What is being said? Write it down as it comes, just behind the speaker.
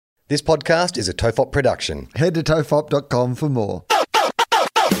This podcast is a Tofop production. Head to tofop.com for more.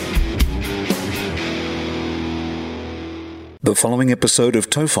 The following episode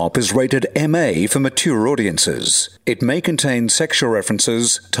of Tofop is rated MA for mature audiences. It may contain sexual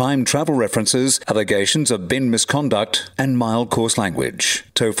references, time travel references, allegations of bin misconduct, and mild coarse language.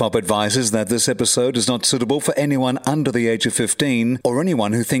 Tofop advises that this episode is not suitable for anyone under the age of 15 or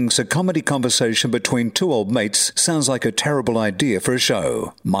anyone who thinks a comedy conversation between two old mates sounds like a terrible idea for a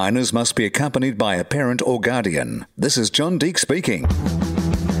show. Minors must be accompanied by a parent or guardian. This is John Deek speaking.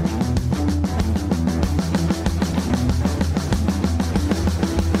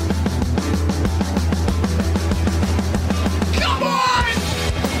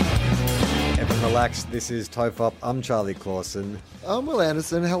 This is Tofop. I'm Charlie Clausen. I'm Will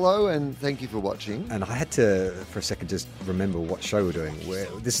Anderson. Hello, and thank you for watching. And I had to, for a second, just remember what show we're doing.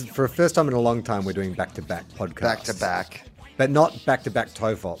 This is, for the first time in a long time, we're doing back-to-back podcasts. Back-to-back. But not back-to-back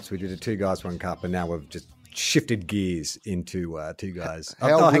Tofops. We did a Two Guys, One Cup, and now we've just shifted gears into Two Guys.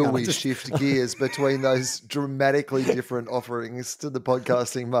 How will we shift gears between those dramatically different offerings to the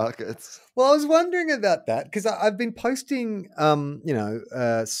podcasting markets? Well, I was wondering about that because I've been posting, Two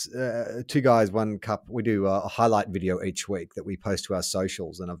Guys, One Cup. We do a highlight video each week that we post to our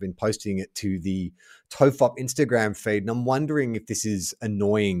socials, and I've been posting it to the Tofop Instagram feed. And I'm wondering if this is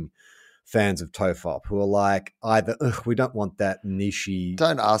annoying fans of Tofop who are like, either, we don't want that niche-y.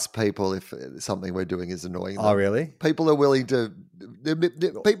 Don't ask people if something we're doing is annoying them. Oh, really? People are willing to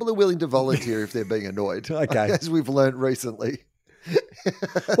volunteer if they're being annoyed. Okay. As we've learned recently.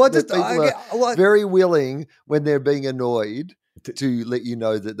 Well, very willing when they're being annoyed to let you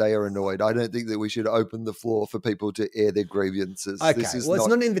know that they are annoyed. I don't think that we should open the floor for people to air their grievances. Okay, it's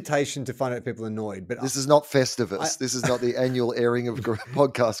not an invitation to find out if people are annoyed. But this is not Festivus. This is not the annual airing of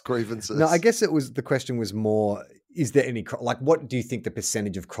podcast grievances. No, I guess the question was more, is there any, what do you think the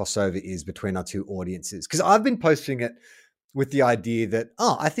percentage of crossover is between our two audiences? Because I've been posting it with the idea that,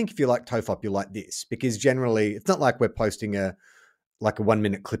 I think if you like Tofop, you like this. Because generally, it's not like we're posting a 1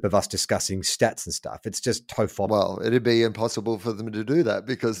 minute clip of us discussing stats and stuff. It's just Tofop. Well, it'd be impossible for them to do that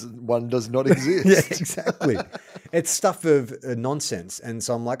because one does not exist. Yeah, exactly. It's stuff of nonsense. And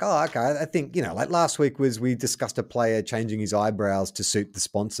so I'm like, okay. I think, like last week we discussed a player changing his eyebrows to suit the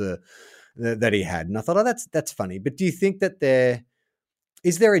sponsor that he had. And I thought, that's funny. But do you think that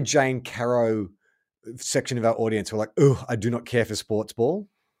is there a Jane Caro section of our audience who are like, I do not care for sports ball?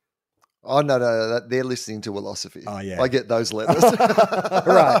 Oh, no, they're listening to Willosophy. Oh, yeah. I get those letters.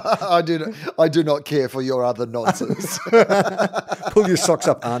 Right. I do not care for your other nonsense. Pull your socks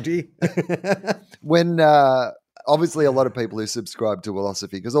up, auntie. When, obviously, a lot of people who subscribe to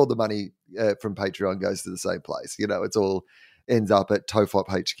Willosophy, because all the money from Patreon goes to the same place. It's all ends up at Tofop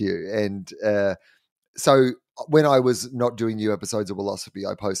HQ. And so when I was not doing new episodes of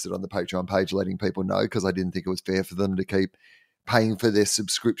Willosophy, I posted on the Patreon page letting people know because I didn't think it was fair for them to keep paying for their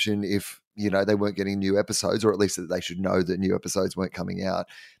subscription if, they weren't getting new episodes, or at least that they should know that new episodes weren't coming out.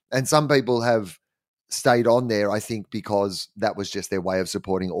 And some people have stayed on there, I think, because that was just their way of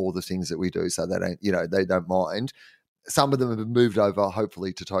supporting all the things that we do. So they don't mind. Some of them have moved over,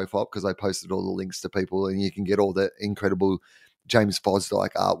 hopefully, to Tofop because I posted all the links to people and you can get all the incredible James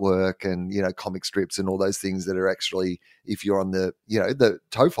Fosdyke artwork and, comic strips and all those things that are actually, if you're on the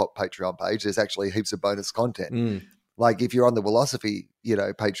Tofop Patreon page, there's actually heaps of bonus content. Mm. Like if you're on the Willosophy,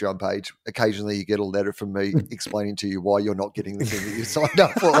 Patreon page, occasionally you get a letter from me explaining to you why you're not getting the thing that you signed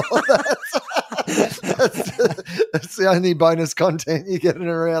up for. That's the only bonus content you're getting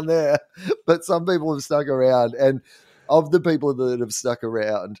around there. But some people have stuck around, and of the people that have stuck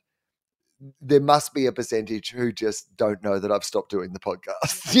around, there must be a percentage who just don't know that I've stopped doing the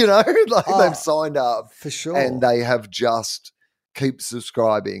podcast. They've signed up for sure, and they have just keep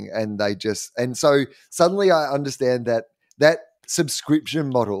subscribing, and so suddenly I understand that subscription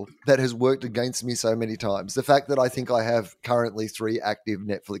model that has worked against me so many times. The fact that I think I have currently 3 active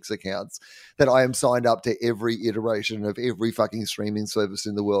Netflix accounts, that I am signed up to every iteration of every fucking streaming service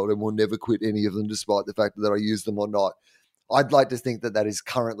in the world and will never quit any of them despite the fact that I use them or not. I'd like to think that is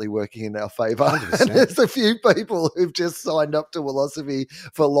currently working in our favour. And there's a few people who've just signed up to Willosophy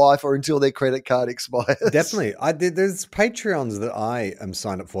for life or until their credit card expires. Definitely. There's Patreons that I am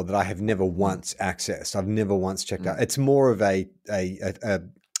signed up for that I have never once accessed. I've never once checked out. It's more of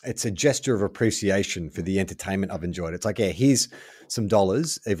it's a gesture of appreciation for the entertainment I've enjoyed. It's like, here's some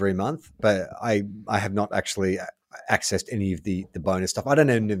dollars every month, but I have not actually accessed any of the bonus stuff. I don't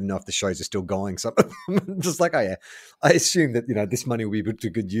even know if the shows are still going. So I'm just like, I assume that, this money will be put to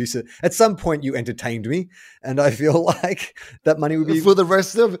good use. At some point you entertained me, and I feel like that money will be for the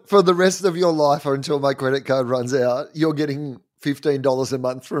rest of your life or until my credit card runs out. You're getting $15 a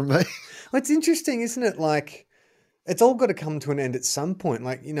month from me. Well, it's interesting, isn't it? Like, it's all got to come to an end at some point.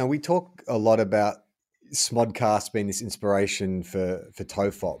 Like, you know, we talk a lot about Smodcast being this inspiration for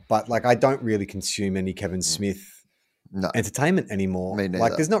Tofop, but like, I don't really consume any Kevin Smith entertainment anymore. Me neither.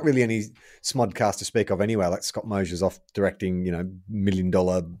 Like, there's not really any Smodcast to speak of anyway. Like, Scott Mosier's off directing, you know, $1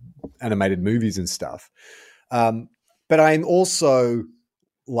 million animated movies and stuff. But I'm also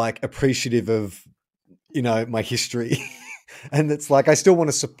like appreciative of, you know, my history. And it's like, I still want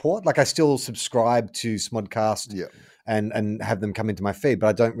to support, like I still subscribe to Smodcast and have them come into my feed, but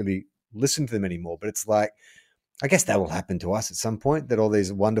I don't really listen to them anymore. But it's like, I guess that will happen to us at some point, that all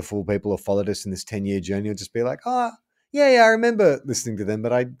these wonderful people who followed us in this 10-year journey will just be like, oh, yeah, I remember listening to them,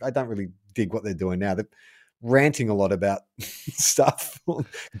 but I don't really dig what they're doing now. They're ranting a lot about stuff,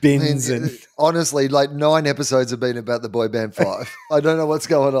 bins. And honestly, like 9 episodes have been about the boy band 5. I don't know what's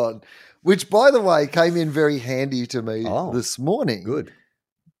going on. Which, by the way, came in very handy to me this morning. Good.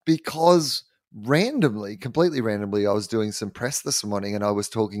 Because completely randomly, I was doing some press this morning and I was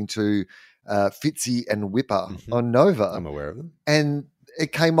talking to Fitzy and Whipper on Nova. I'm aware of them. And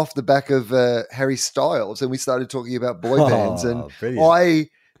it came off the back of Harry Styles, and we started talking about boy bands. And brilliant.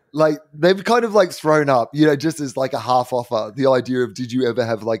 They've kind of like thrown up, you know, just as like a half offer, the idea of, did you ever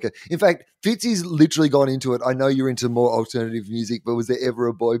have in fact, Fitzy's literally gone into it. I know you're into more alternative music, but was there ever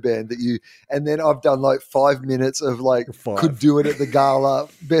a boy band that and then I've done like 5 minutes of like, could do it at the gala,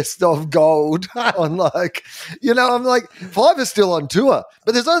 best of gold on like, you know, I'm like, 5 are still on tour,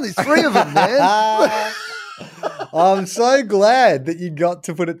 but there's only 3 of them, man. I'm so glad that you got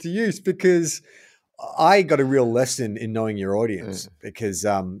to put it to use, because I got a real lesson in knowing your audience, because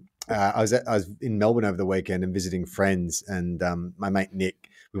I was in Melbourne over the weekend and visiting friends, and my mate Nick,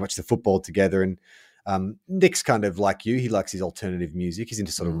 we watched the football together, and Nick's kind of like you. He likes his alternative music. He's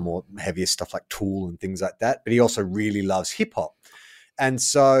into sort of more heavier stuff like Tool and things like that, but he also really loves hip hop. And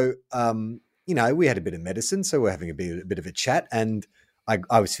so, you know, we had a bit of medicine, so we're having a bit of a chat, and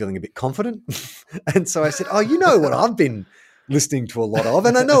I was feeling a bit confident. And so I said, oh, you know what I've been listening to a lot of,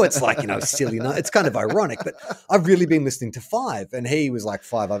 and I know it's like, you know, silly, it's kind of ironic, but I've really been listening to 5. And he was like,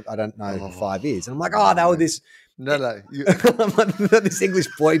 5, I don't know who 5 is. And I'm like, oh, they were this this English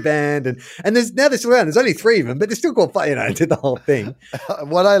boy band, and they're still around. There's only 3 of them, but they're still called, you know, did the whole thing.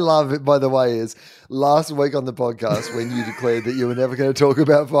 What I love, by the way, is last week on the podcast when you declared that you were never going to talk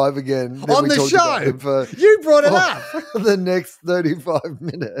about 5 again on the show, you brought it up the next 35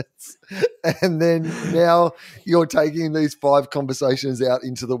 minutes, and then now you're taking these 5 conversations out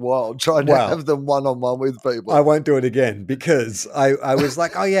into the wild, trying to have them one-on-one with people. I won't do it again, because I was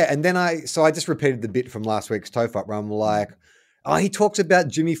like, oh yeah, and then I just repeated the bit from last week's Tofop where I'm like, oh, he talks about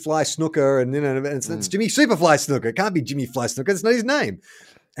Jimmy Fly Snooker, and then it's Jimmy Superfly Snooker. It can't be Jimmy Fly Snooker. It's not his name.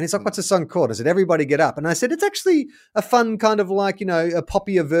 And he's like, what's the song called? I said, Everybody Get Up. And I said, it's actually a fun kind of like, you know, a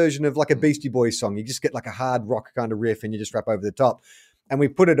poppier version of like a Beastie Boys song. You just get like a hard rock kind of riff and you just rap over the top. And we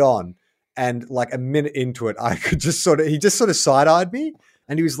put it on, and like a minute into it, he just sort of side-eyed me,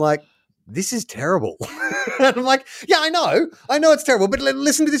 and he was like, this is terrible. And I'm like, yeah, I know it's terrible, but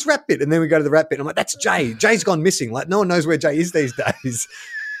listen to this rap bit. And then we go to the rap bit. And I'm like, that's Jay. Jay's gone missing. Like, no one knows where Jay is these days.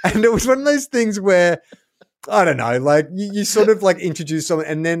 And it was one of those things where, I don't know, like you sort of like introduce someone,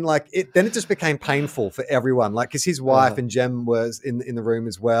 and then like it just became painful for everyone. Like, because his wife and Jem was in the room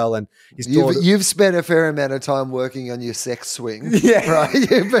as well, and his daughter. You've spent a fair amount of time working on your sex swing, right?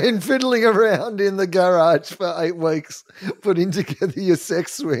 You've been fiddling around in the garage for 8 weeks, putting together your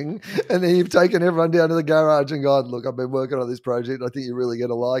sex swing, and then you've taken everyone down to the garage and gone, look, I've been working on this project. I think you're really going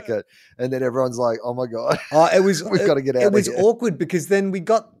to like it. And then everyone's like, oh my god, we've got to get out. It was awkward, because then we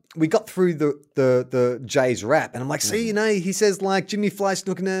got through the Jay's rap, and I'm like, see, you know, he says like Jimmy Fly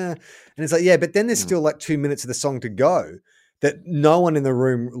Snooker, and it's like, yeah, but then there's still like 2 minutes of the song to go that no one in the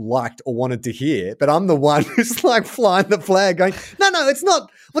room liked or wanted to hear, but I'm the one who's like flying the flag going, no, it's not.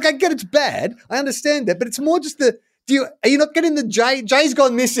 Look, I get it's bad. I understand that, but it's more just are you not getting the Jay? Jay's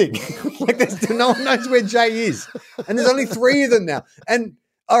gone missing. Like, no one knows where Jay is, and there's only 3 of them now. And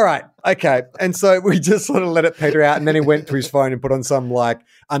all right, okay. And so we just sort of let it peter out, and then he went to his phone and put on some like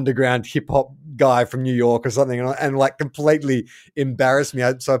underground hip hop guy from New York or something, and like completely embarrassed me.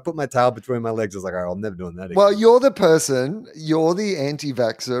 So I put my tail between my legs. I was like, oh, I'm never doing that again. Well, you're the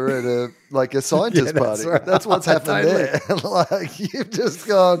anti-vaxxer at a scientist party. Right. That's what's happened there. Like, you've just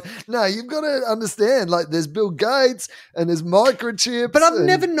gone, no, you've got to understand, like, there's Bill Gates and there's microchips. But I've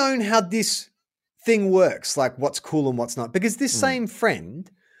never known how this thing works, like what's cool and what's not, because this same friend,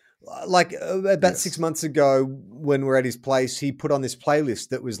 like about 6 months ago when we're at his place, he put on this playlist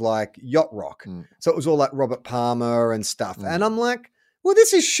that was like yacht rock. So it was all like Robert Palmer and stuff. And I'm like, well,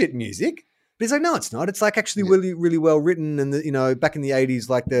 this is shit music, But he's like, no, it's not. It's like actually really, really well written. And, back in the 80s,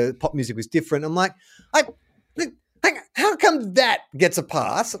 like the pop music was different. I'm like, how come that gets a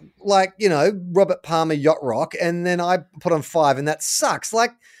pass? Like, Robert Palmer Yacht Rock, and then I put on 5 and that sucks.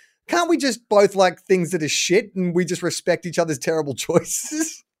 Like, can't we just both like things that are shit and we just respect each other's terrible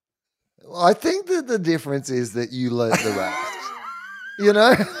choices? I think that the difference is that you learned the raps,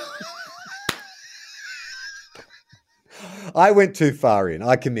 I went too far in.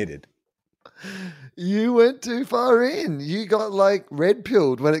 I committed. You went too far in. You got like red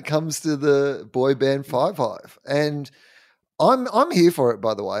pilled when it comes to the boy band Five Hive, and I'm here for it.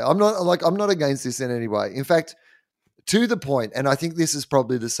 By the way, I'm not against this in any way. In fact, to the point, and I think this is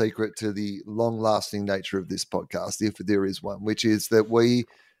probably the secret to the long lasting nature of this podcast, if there is one, which is that we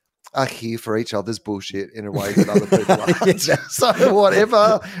are here for each other's bullshit in a way that other people aren't. So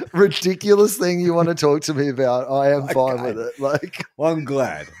whatever ridiculous thing you want to talk to me about, I am fine with it. Like, well, I'm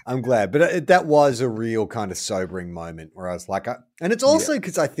glad. But that was a real kind of sobering moment where I was like, and it's also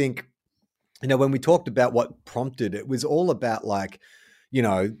because I think, when we talked about what prompted it, was all about like,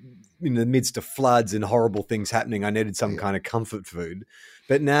 in the midst of floods and horrible things happening, I needed some kind of comfort food.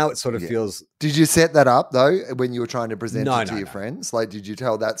 But now it sort of feels... Did you set that up, though, when you were trying to present it to your friends? Like, did you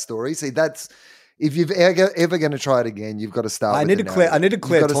tell that story? See, that's... If you've ever going to try it again, you've got to start I need a Claire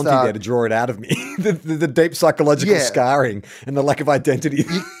Tonti there to draw it out of me. the deep psychological scarring and the lack of identity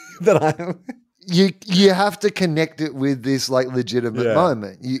that I am... You have to connect it with this like legitimate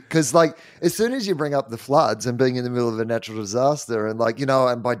moment, because like as soon as you bring up the floods and being in the middle of a natural disaster, and like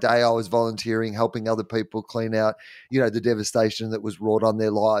and by day I was volunteering, helping other people clean out the devastation that was wrought on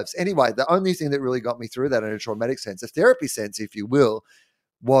their lives. Anyway, the only thing that really got me through that in a traumatic sense, a therapy sense, if you will,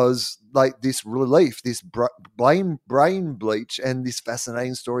 was like this relief, this brain bleach, and this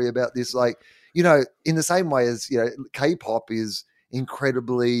fascinating story about this, like in the same way as K-pop is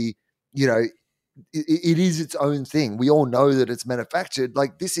incredibly it is its own thing. We all know that it's manufactured.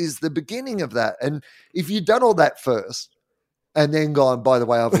 Like this is the beginning of that. And if you'd done all that first and then gone, by the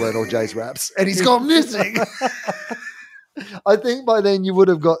way, I've learned all Jay's raps and he's gone missing. I think by then you would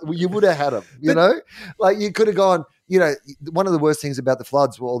have had him, like you could have gone, one of the worst things about the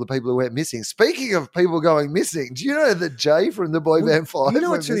floods were all the people who went missing. Speaking of people going missing, do you know that Jay from the boy band Five?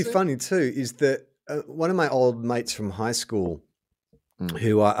 What's really funny too is that one of my old mates from high school, who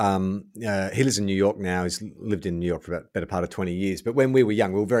he lives in New York now. He's lived in New York for about better part of 20 years. But when we were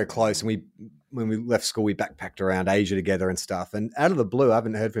young, we were very close. And when we left school, we backpacked around Asia together and stuff. And out of the blue, I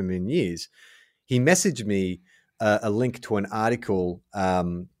haven't heard from him in years. He messaged me a link to an article,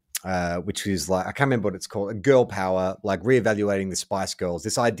 which is like, I can't remember what it's called, a girl power, like reevaluating the Spice Girls.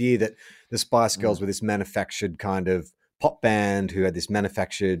 This idea that the Spice Girls were this manufactured kind of pop band who had this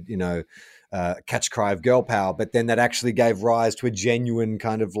manufactured, catch cry of girl power, but then that actually gave rise to a genuine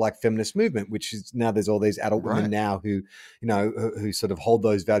kind of like feminist movement, which is now there's all these adult women now who, who sort of hold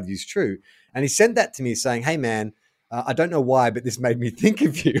those values true. And he sent that to me saying, hey man, I don't know why, but this made me think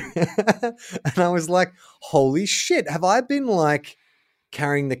of you. And I was like, holy shit, have I been like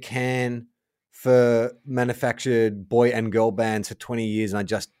carrying the can for manufactured boy and girl bands for 20 years and I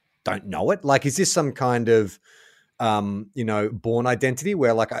just don't know it? Like, is this some kind of born identity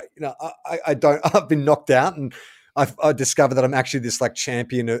where like I've been knocked out and I discovered that I'm actually this like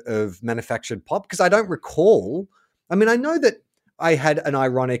champion of manufactured pop, because I don't recall. I mean, I know that I had an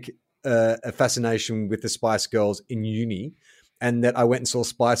ironic a fascination with the Spice Girls in uni, and that I went and saw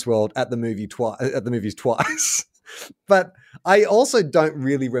Spice World at the movies twice. But I also don't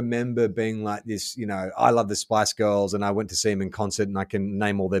really remember being like this, I love the Spice Girls and I went to see them in concert and I can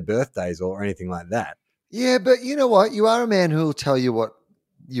name all their birthdays or anything like that. Yeah, but you know what? You are a man who will tell you what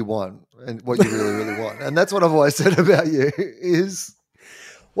you want and what you really, really want. And that's what I've always said about you is,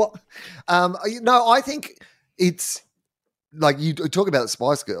 I think it's like you talk about the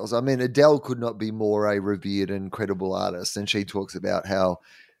Spice Girls. I mean, Adele could not be more a revered and credible artist. And she talks about how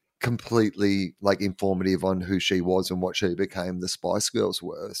completely like informative on who she was and what she became the Spice Girls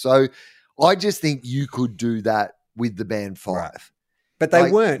were. So I just think you could do that with the band Five. Right. But they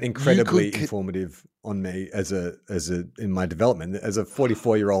weren't incredibly informative on me as a in my development as a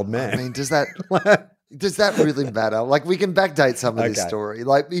 44-year-old man. I mean, does that really matter? Like, we can backdate some of this story.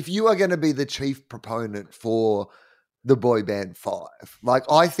 Like, if you are going to be the chief proponent for the boy band Five, like,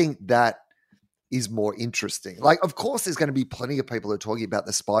 I think that is more interesting. Like, of course, there's going to be plenty of people who are talking about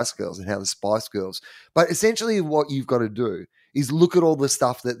the Spice Girls and how the Spice Girls, but essentially what you've got to do is look at all the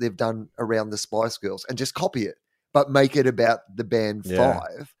stuff that they've done around the Spice Girls and just copy it, but make it about the band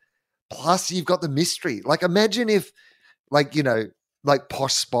Five. Plus, you've got the mystery. Like, imagine if, like, like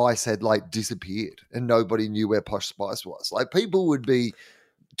Posh Spice had like disappeared and nobody knew where Posh Spice was. Like, people would be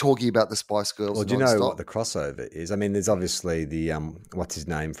talking about the Spice Girls. Well, do you know nonstop. what the crossover is? I mean, there's obviously the what's his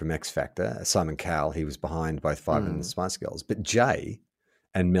name from X Factor, Simon Cowell. He was behind both Five and the Spice Girls, but Jay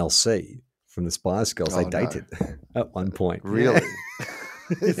and Mel C from the Spice Girls, they dated at one point. Really?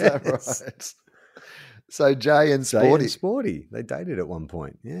 Is that right? So Jay and Sporty. Jay and Sporty, they dated at one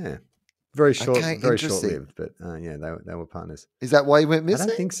point. Yeah, very short, Okay, very interesting. short-lived, but yeah, they were partners. Is that why he went I missing?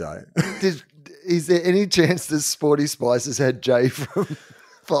 don't think so. Is there any chance that Sporty Spice has had Jay from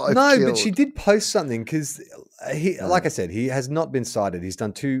Five No, killed? but she did post something because he, like I said, he has not been cited. He's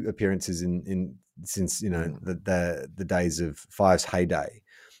done 2 appearances in since the days of Five's heyday,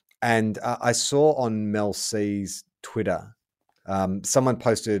 and I saw on Mel C's Twitter, someone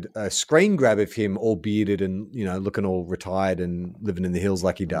posted a screen grab of him all bearded and looking all retired and living in the hills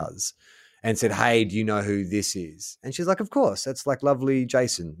like he does, and said, "Hey, do you know who this is?" And she's like, "Of course, that's like lovely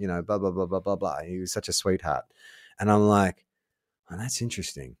Jason, blah blah blah blah blah blah. He was such a sweetheart," and I'm like. Oh, that's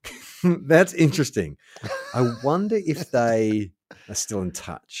interesting. That's interesting. I wonder if they are still in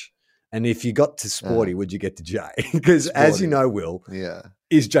touch. And if you got to Sporty, would you get to Jay? Because as you know, Will,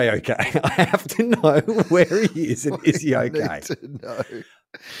 is Jay okay? I have to know where he is and is he okay? I need to know.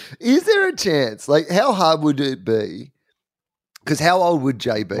 Is there a chance? Like, how hard would it be? Because how old would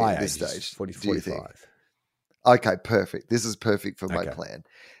Jay be My at this age is stage? 40, do you think? 45. Okay, perfect. This is perfect for my plan.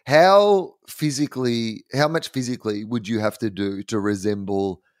 How much physically would you have to do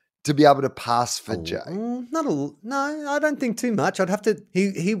to be able to pass for Jay? No, I don't think too much. I'd have to,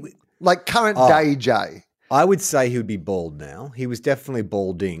 like current day Jay. I would say he would be bald now. He was definitely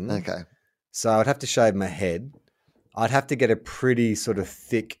balding. Okay. So I'd have to shave my head. I'd have to get a pretty sort of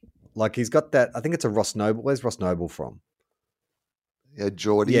thick, like he's got that, I think it's a Ross Noble. Where's Ross Noble from? Yeah,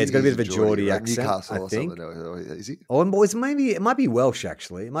 Geordie. Yeah, he's got a bit of a Geordie right? accent, Newcastle I or think. something. Is he? Oh, it might be Welsh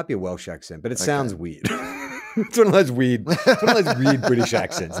actually. It might be a Welsh accent, but it sounds weird. It's one of those weird British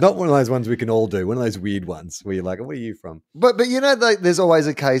accents. Not one of those ones we can all do. One of those weird ones where you're like, "Where are you from?" But like, there's always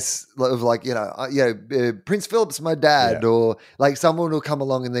a case of like Prince Philip's my dad, or like someone will come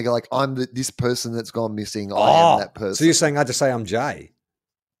along and they go like, "I'm this person that's gone missing. I am that person." So you're saying I just say I'm Jay?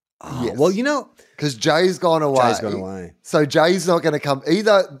 Oh, yes. Well, because Jay's gone away. Jay's gone away. So Jay's not going to come.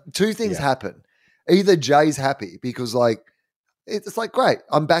 Either two things happen. Either Jay's happy because like it's like, great,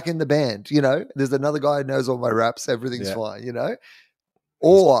 I'm back in the band. There's another guy who knows all my raps. Everything's fine.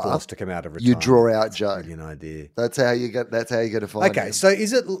 Or forced to come out of retirement. you draw out Jay. That's an idea. That's how you get to find him. So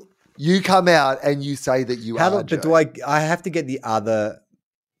is it? You come out and you say that you are. But do I have to get the other?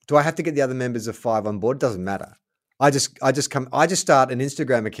 Do I have to get the other members of Five on board? It doesn't matter. I just start an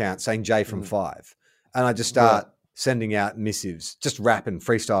Instagram account saying Jay from Five, and I just start sending out missives, just rapping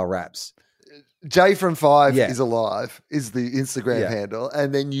freestyle raps. Jay from Five is alive is the Instagram handle,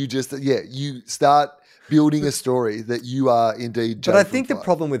 and then you just you start building a story that you are indeed Jay. But I think from the Five.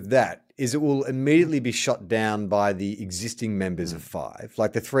 problem with that is it will immediately be shot down by the existing members of Five,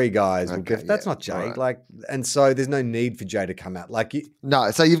 like the 3 guys. Will give that's not Jay, right. and so there's no need for Jay to come out. No,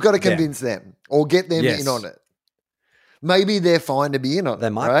 so you've got to convince them or get them in on it. Maybe they're fine to be in on it.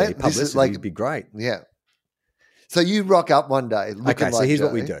 They might right? be. Publicity would be great. Yeah. So you rock up one day looking like so here's Jay.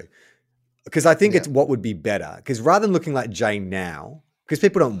 what we do. Because I think it's what would be better. Because rather than looking like Jay now, because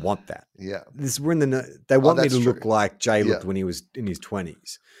people don't want that. Yeah. They want me to look like Jay looked when he was in his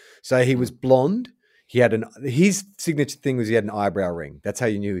 20s. So he was blonde. He had his signature thing was he had an eyebrow ring. That's how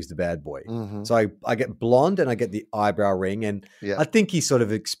you knew he was the bad boy. Mm-hmm. So I get blonde and I get the eyebrow ring. And I think he sort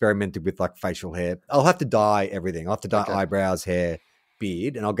of experimented with like facial hair. I'll have to dye everything. I'll have to dye eyebrows, hair,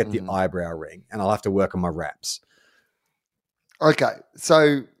 beard, and I'll get the eyebrow ring. And I'll have to work on my raps. Okay.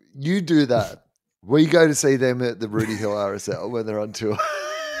 So you do that. We go to see them at the Rudy Hill RSL when they're on tour.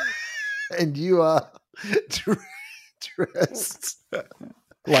 And you are dressed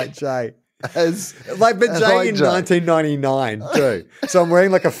like Jay. But Jay in 1999 too. So I'm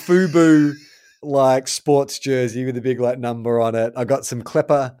wearing like a FUBU like sports jersey with a big like number on it. I got some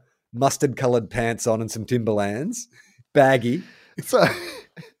Klepper mustard colored pants on and some Timberlands, baggy. So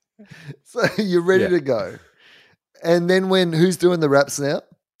you're ready to go. And then who's doing the raps now?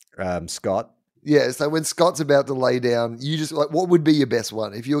 Scott. Yeah. So when Scott's about to lay down, you just like, what would be your best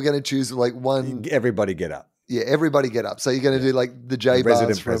one if you were going to choose like one? Everybody get up. Yeah, everybody get up. So you're going to do like the J bars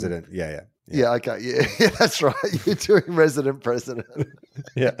Resident President. Yeah. Yeah, okay. Yeah, that's right. You're doing Resident President.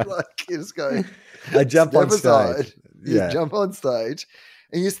 Yeah. Like you just go. I jump on stage. You jump on stage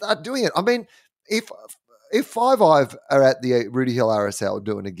and you start doing it. I mean, if Five Ive are at the Rudy Hill RSL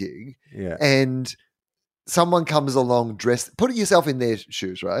doing a gig and someone comes along dressed, put yourself in their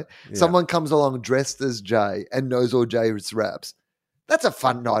shoes, right? Yeah. Someone comes along dressed as Jay and knows all Jay's raps. That's a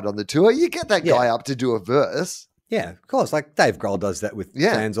fun night on the tour. You get that guy up to do a verse. Yeah, of course. Like Dave Grohl does that with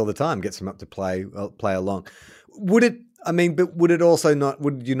fans all the time. Gets them up to play along. Would it? I mean, but would it also not?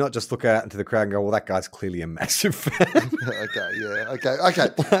 Would you not just look out into the crowd and go, "Well, that guy's clearly a massive fan"? Okay.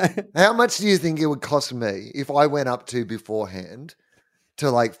 How much do you think it would cost me if I went up to beforehand to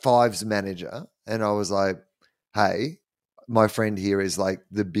like Five's manager and I was like, "Hey, my friend here is like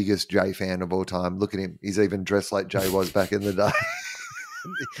the biggest Jay fan of all time. Look at him. He's even dressed like Jay was back in the day."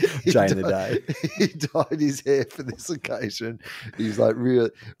 Jay in the day. He dyed his hair for this occasion. He's like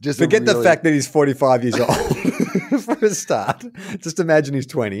just forget the fact that he's 45 years old for a start. Just imagine he's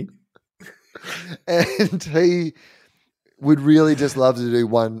 20. And he would really just love to do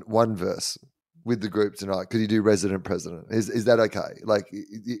one verse with the group tonight. Could he do Resident President? Is that okay? Like,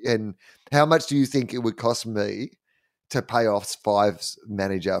 and how much do you think it would cost me to pay off Five's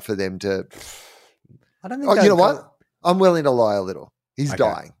manager for them to? I don't think. You know what? I'm willing to lie a little. He's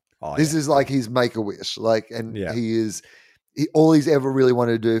dying. Oh, this is like his Make-A-Wish. Like, and all he's ever really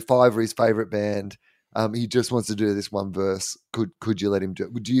wanted to do. Five are his favorite band. He just wants to do this one verse. Could you let him do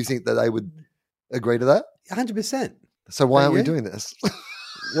it? Do you think that they would agree to that? 100%. So why aren't we doing this?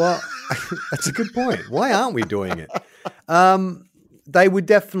 Well, that's a good point. Why aren't we doing it? They would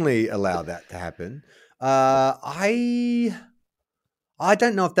definitely allow that to happen. I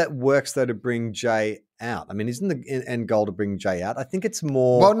don't know if that works though to bring Jay out. I mean, isn't the end goal to bring Jay out? I think it's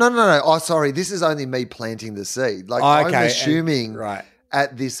more. Well, no. Oh, sorry. This is only me planting the seed. Like, I'm assuming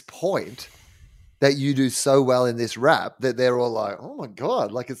at this point that you do so well in this rap that they're all like, "Oh my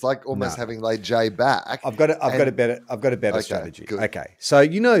god!" Like, it's like almost having like Jay back. I've got a better strategy. Good. Okay, so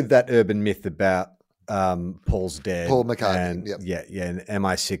you know that urban myth about Paul's dead. Paul McCartney. And, and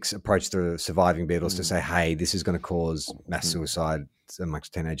MI6 approached the surviving Beatles to say, "Hey, this is going to cause mass suicide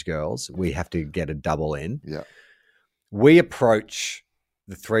amongst teenage girls. We have to get a double in." Yeah. We approach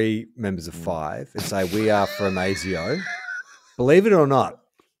the three members of Five and say, "We are from ASIO." Believe it or not,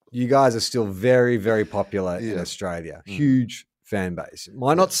 you guys are still very, very popular in Australia. Huge fan base. You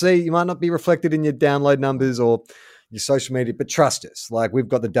might not be reflected in your download numbers or your social media, but trust us. Like, we've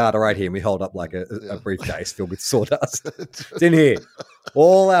got the data right here and we hold up like a briefcase filled with sawdust. It's in here.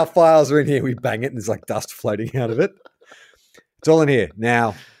 All our files are in here. We bang it and there's like dust floating out of it. It's all in here.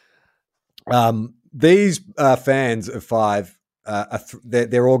 Now, these fans of Five,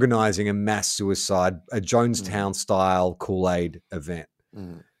 they're organising a mass suicide, a Jonestown style Kool-Aid event.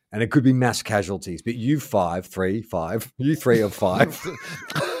 And it could be mass casualties, but you three of five. 3/5. You 3/5.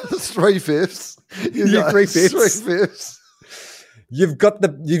 3/5. You've got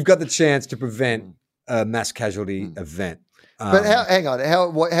the chance to prevent a mass casualty event. But hang on,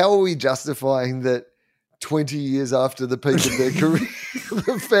 how are we justifying that 20 years after the peak of their career,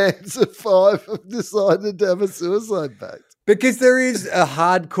 the fans of Five have decided to have a suicide pact? Because there is a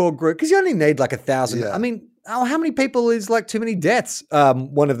hardcore group. Because you only need like 1,000. Yeah. I mean, how many people is like too many deaths?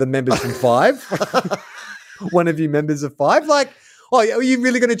 One of the members from Five. One of you members of Five. Like, are you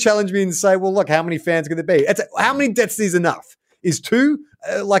really going to challenge me and say, well, look, how many fans are going to be? How many deaths is enough? Is 2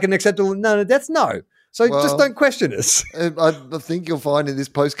 like an acceptable number of deaths? No. So just don't question us. I think you'll find in this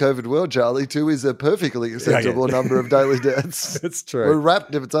post-COVID world, Charlie, 2 is a perfectly acceptable number of daily deaths. It's true. We're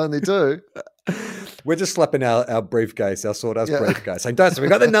wrapped if it's only 2. We're just slapping our briefcase, our sawdust briefcase, saying, "Don't, we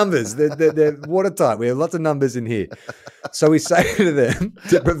got the numbers. They're watertight. We have lots of numbers in here." So we say to them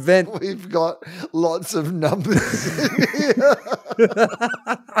to prevent. We've got lots of numbers in here.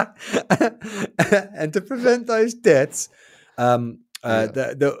 And to prevent those deaths, they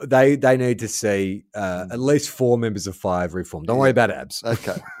need to see at least 4 members of Five reformed. Don't worry about abs.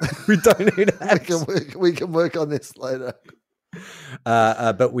 Okay, we don't need abs. We can work on this later.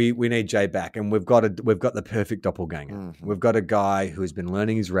 But we need Jay back, and we've got the perfect doppelganger. We've got a guy who has been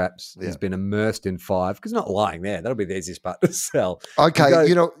learning his raps. He's been immersed in Five because not lying there. That'll be the easiest part to sell. Okay,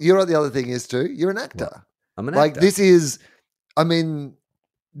 you know what the other thing is too. You're an actor. What? I'm an actor. actor.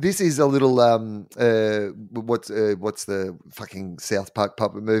 This is a little what's the fucking South Park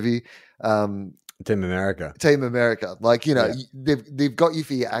puppet movie? Team America. Like, they've got you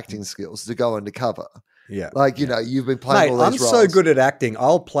for your acting skills to go undercover. Yeah. Like, you've been playing all these roles. I'm so good at acting.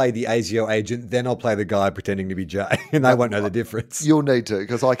 I'll play the ASIO agent, then I'll play the guy pretending to be Jay, and they won't know the difference. You'll need to,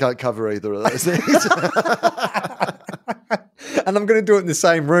 because I can't cover either of those things. And I'm going to do it in the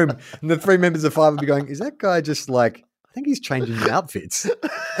same room, and the 3 members of Five will be going, is that guy just like, I think he's changing outfits.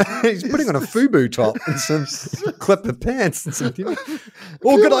 He's putting on a FUBU top and some clipper pants and some.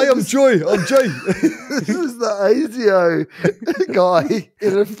 Oh, good day, I'm Joy. I'm Jay. This is the ASIO guy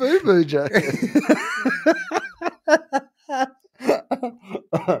in a FUBU jacket.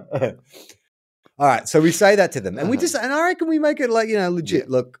 All right, so we say that to them, and I reckon we make it like legit.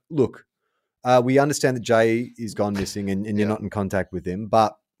 Yeah. Look. We understand that Jay is gone missing and you're not in contact with him,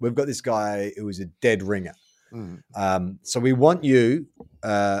 but we've got this guy who is a dead ringer. So we want you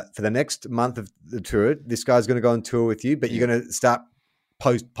for the next month of the tour. This guy's going to go on tour with you, but you're going to start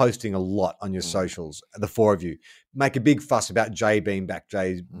posting a lot on your socials, the four of you. Make a big fuss about Jay being back,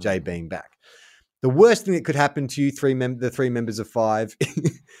 Jay being back. The worst thing that could happen to you, the three members of five,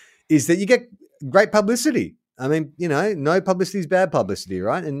 is that you get great publicity. I mean, no publicity is bad publicity,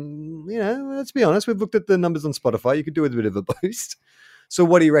 right? And, let's be honest, we've looked at the numbers on Spotify. You could do with a bit of a boost. So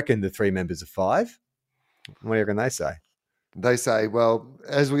what do you reckon, the three members of five? What do you reckon they say? They say, well,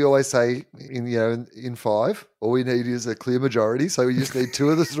 as we always say, in five, all we need is a clear majority. So we just need two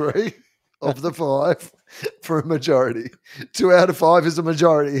of the three of the five for a majority. 2 out of 5 is a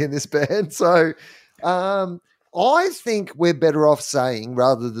majority in this band. So I think we're better off saying,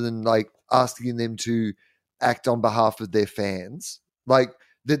 rather than like asking them to act on behalf of their fans, like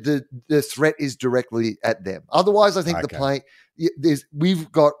the threat is directly at them. Otherwise, I think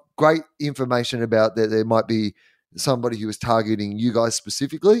we've got great information about that there might be somebody who is targeting you guys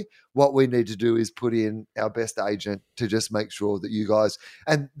specifically. What we need to do is put in our best agent to just make sure that you guys,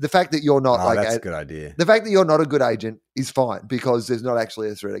 and the fact that you're not that's a good idea. The fact that you're not a good agent is fine because there's not actually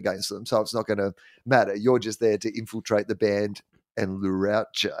a threat against them. So it's not going to matter. You're just there to infiltrate the band and lure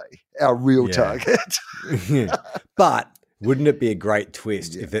out Jay, our real target. But wouldn't it be a great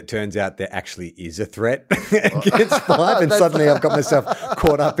twist if it turns out there actually is a threat against five, and suddenly I've got myself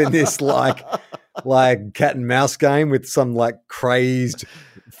caught up in this like cat and mouse game with some like crazed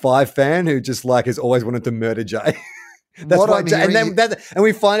Five fan who just like has always wanted to murder Jay. That's why and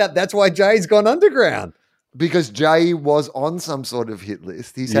we find out that's why Jay's gone underground. Because Jay was on some sort of hit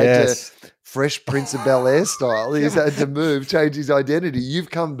list. He's had to Fresh Prince of Bel-Air style. He's had to change his identity.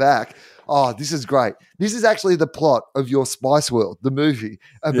 You've come back. Oh, this is great. This is actually the plot of your Spice World, the movie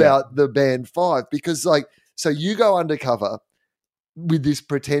about the band Five. Because so you go undercover with this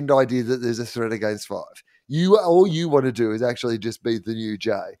pretend idea that there's a threat against Five. All you want to do is actually just be the new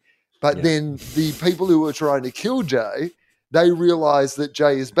Jay. But then the people who were trying to kill Jay, they realize that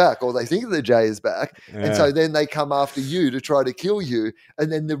Jay is back, or they think that Jay is back. Yeah. And so then they come after you to try to kill you. And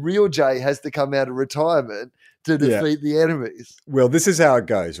then the real Jay has to come out of retirement to defeat the enemies. Well, this is how it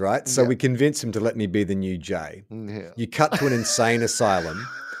goes, right? So we convince him to let me be the new Jay. Yeah. You cut to an insane asylum.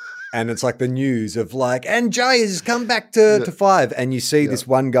 And it's like the news of and Jay has come back to Five. And you see this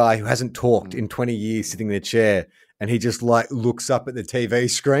one guy who hasn't talked in 20 years sitting in a chair. And he just looks up at the TV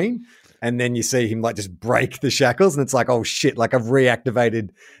screen. And then you see him just break the shackles, and it's like, oh shit! I've reactivated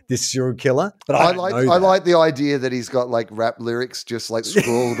this serial killer. But I like the idea that he's got rap lyrics just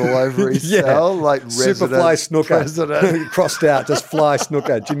scrawled all over his cell, Superfly Snooker crossed out, just Fly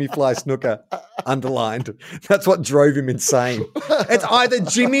Snooker, Jimmy Fly Snooker underlined. That's what drove him insane. It's either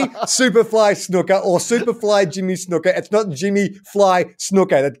Jimmy Superfly Snooker or Superfly Jimmy Snooker. It's not Jimmy Fly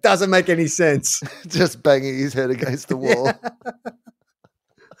Snooker. That doesn't make any sense. Just banging his head against the wall.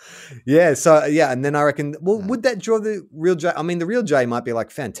 Yeah, and then I reckon, would that draw the real Jay? I mean, the real Jay might be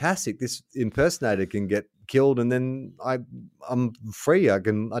fantastic. This impersonator can get killed, and then I'm free. I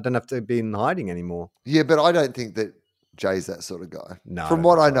don't have to be in hiding anymore. Yeah, but I don't think that Jay's that sort of guy. No, from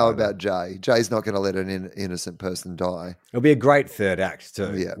what I know about Jay's not going to let an innocent person die. It'll be a great third act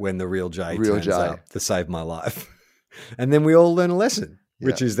too, when the real Jay turns up to save my life, and then we all learn a lesson,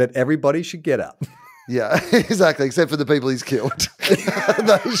 which is that everybody should get up. Yeah, exactly. Except for the people he's killed.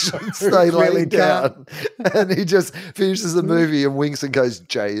 They should stay laying down. And he just finishes the movie and winks and goes,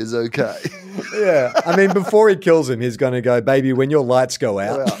 Jay is okay. Yeah. I mean, before he kills him, he's going to go, baby, when your lights go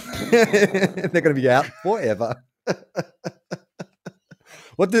out, they're going to be out forever.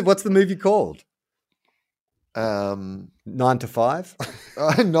 What's the movie called? 9 to 5?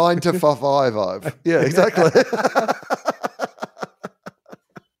 9 to 5. Yeah, exactly.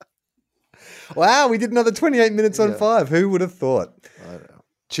 Wow, we did another 28 minutes on Five. Who would have thought? I don't know.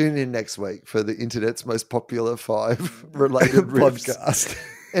 Tune in next week for the internet's most popular Five related podcast.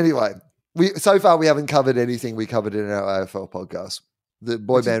 Anyway, so far we haven't covered anything we covered in our AFL podcast. The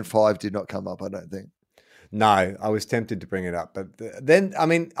boy band Five did not come up, I don't think. No, I was tempted to bring it up. But then, I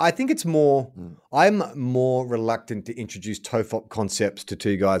mean, I think it's more, I'm more reluctant to introduce TOEFOP concepts to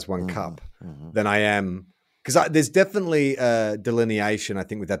Two Guys, One Cup than I am. Because there's definitely a delineation, I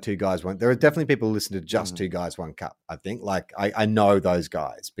think, with that Two Guys, One. There are definitely people who listen to just Two Guys, One Cup, I think. I know those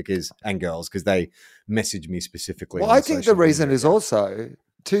guys and girls because they message me specifically. Well, I think the reason is also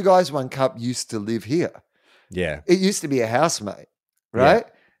Two Guys, One Cup used to live here. Yeah. It used to be a housemate, right?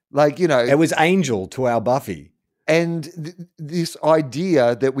 Yeah. It was Angel to our Buffy. And this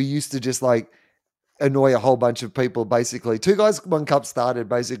idea that we used to just annoy a whole bunch of people. Basically, Two Guys, One Cup started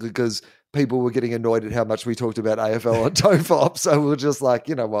basically because people were getting annoyed at how much we talked about AFL on TOFOP. So we're just like,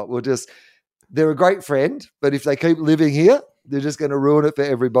 you know what, they're a great friend, but if they keep living here, they're just going to ruin it for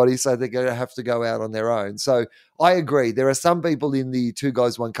everybody. So they're going to have to go out on their own. So I agree. There are some people in the Two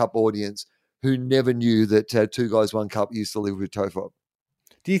Guys, One Cup audience who never knew that Two Guys, One Cup used to live with TOFOP.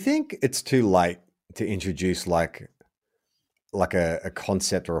 Do you think it's too late to introduce like a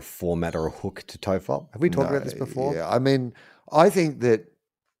concept or a format or a hook to TOFOP? Have we talked about this before? Yeah, I mean, I think that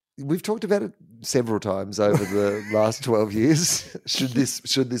we've talked about it several times over the last 12 years. Should this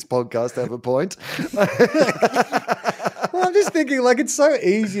podcast have a point? Well, I'm just thinking, like, it's so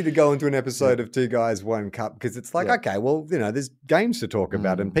easy to go into an episode of Two Guys, One Cup because it's like, okay, well, you know, there's games to talk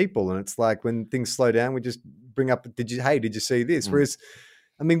about and people, and it's like when things slow down, we just bring up, did you see this? Whereas,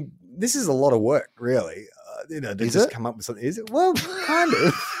 I mean, this is a lot of work, really. To just come up with something. Is it? Well, kind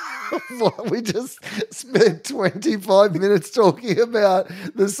of. We just spent 25 minutes talking about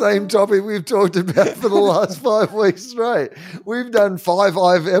the same topic we've talked about for the last 5 weeks straight. We've done five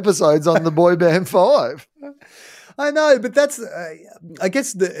episodes on the boy band 5. I know, but that's, I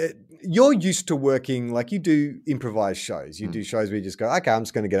guess you're used to working, like you do improvised shows. You do shows where you just go, okay, I'm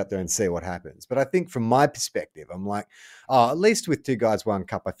just going to get up there and see what happens. But I think from my perspective, I'm like, at least with Two Guys, One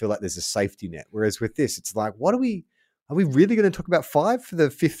Cup, I feel like there's a safety net. Whereas with this, it's like, are we really going to talk about 5 for the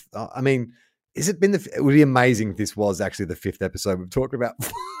 5th? I mean, it would be amazing if this was actually the 5th episode we've talked about.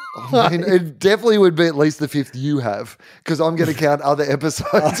 I mean, it definitely would be at least the 5th you have, because I'm going to count other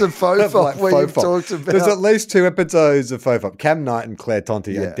episodes of FOFOP where you've talked about. There's at least 2 episodes of FOFOP. Cam Knight and Claire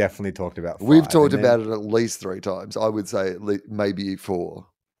Tonti have definitely talked about 5. We've talked about it at least 3 times. I would say maybe 4.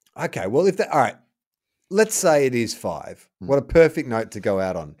 Okay, well, all right, let's say it is 5. What a perfect note to go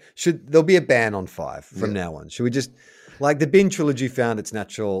out on. There'll be a ban on 5 from now on. Should we just, like the Bin trilogy found its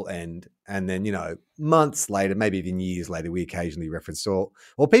natural end, and then, you know, months later, maybe even years later, we occasionally reference, or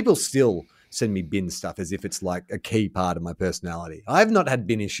people still send me bin stuff as if it's like a key part of my personality. I've not had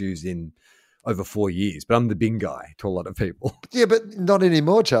bin issues in over 4 years, but I'm the bin guy to a lot of people. Yeah, but not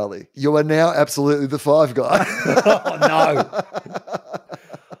anymore, Charlie. You are now absolutely the 5 guy.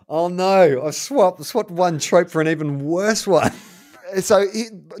 Oh no, I've swapped one trope for an even worse one. So,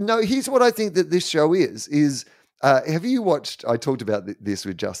 here's what I think that this show is have you watched, I talked about this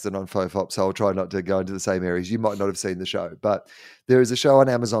with Justin on FOFOP, so I'll try not to go into the same areas. You might not have seen the show, but there is a show on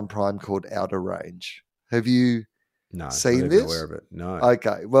Amazon Prime called Outer Range. Have you seen this? Aware of it. No.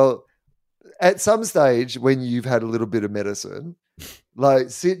 Okay. Well, at some stage when you've had a little bit of medicine,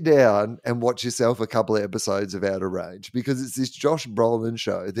 like sit down and watch yourself a couple of episodes of Outer Range, because it's this Josh Brolin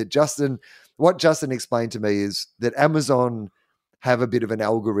show that what Justin explained to me is that Amazon have a bit of an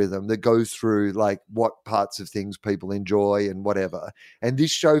algorithm that goes through like what parts of things people enjoy and whatever. And this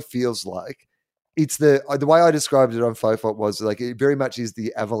show feels like it's the way I described it on FOFOP was like, it very much is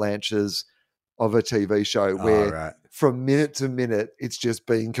the avalanches of a TV show where from minute to minute, it's just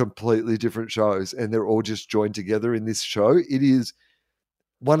being completely different shows and they're all just joined together in this show. It is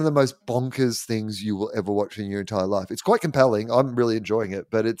one of the most bonkers things you will ever watch in your entire life. It's quite compelling. I'm really enjoying it,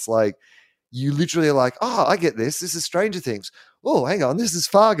 but it's like, you literally are like, oh, I get this. This is Stranger Things. Oh, hang on. This is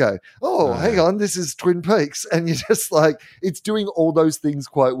Fargo. Oh, hang on. This is Twin Peaks. And you're just like, it's doing all those things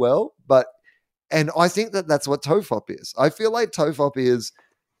quite well. And I think that that's what TOFOP is. I feel like TOFOP is,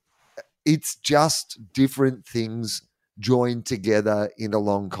 it's just different things joined together in a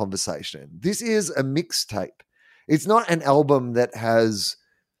long conversation. This is a mixtape. It's not an album that has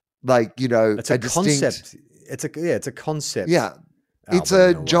like, you know, it's a concept. It's a concept. Yeah. It's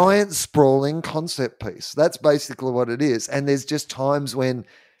a giant sprawling concept piece. That's basically what it is. And there's just times when,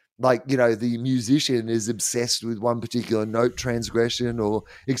 like, you know, the musician is obsessed with one particular note transgression or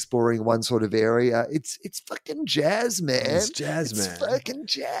exploring one sort of area. It's fucking jazz, man. It's jazz, man. It's fucking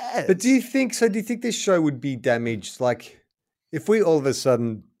jazz. But do you think this show would be damaged? Like, if we all of a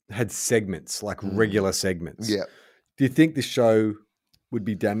sudden had segments, like regular segments, do you think the show would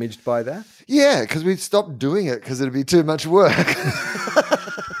be damaged by that? Yeah, because we'd stop doing it because it'd be too much work.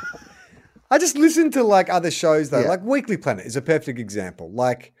 I just listen to like other shows though, like Weekly Planet is a perfect example.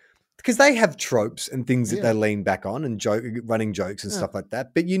 Like, because they have tropes and things that they lean back on and running jokes and stuff like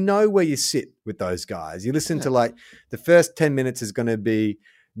that. But you know where you sit with those guys. You listen to like the first 10 minutes is going to be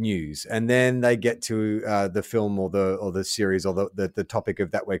news, and then they get to the film or the series or the topic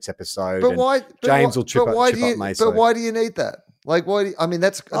of that week's episode. But why? James will trip up Mason. But why do you need that? Like, why? I mean,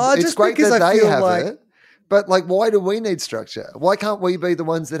 that's it's great that they have it. But like, why do we need structure? Why can't we be the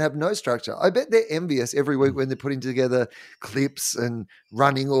ones that have no structure? I bet they're envious every week when they're putting together clips and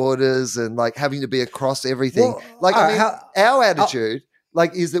running orders and like having to be across everything. Well, like, I mean, our attitude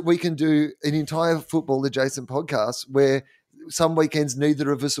like, is that we can do an entire football adjacent podcast where some weekends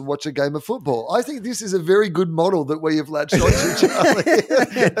neither of us will watch a game of football. I think this is a very good model that we have latched onto, Charlie.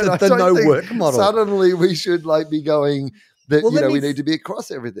 the no work model. Suddenly we should like be going that, we need to be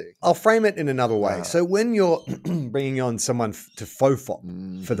across everything. I'll frame it in another way. So when you're bringing on someone to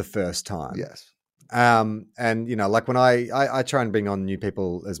FOFOP for the first time. Yes. And, like when I try and bring on new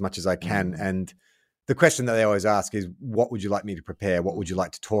people as much as I can. And the question that they always ask is, what would you like me to prepare? What would you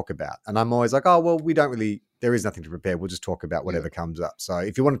like to talk about? And I'm always like, oh, well, there is nothing to prepare. We'll just talk about whatever comes up. So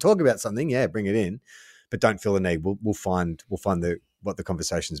if you want to talk about something, bring it in, but don't feel the need. We'll find what the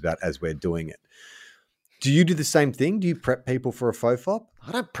conversation's about as we're doing it. Do you do the same thing? Do you prep people for a FOFOP?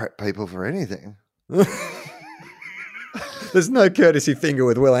 I don't prep people for anything. There's no courtesy finger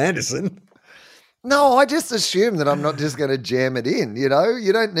with Will Anderson. No, I just assume that I'm not just going to jam it in, You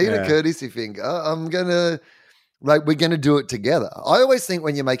don't need a courtesy finger. we're going to do it together. I always think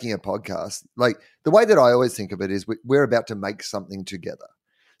when you're making a podcast, like the way that I always think of it is we're about to make something together.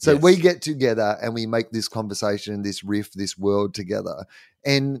 So we get together and we make this conversation, this riff, this world together.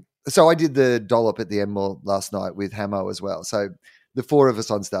 And so I did the dollop at the Enmore last night with Hamo as well. So the four of us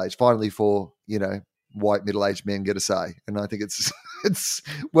on stage, finally four, white middle-aged men get a say. And I think it's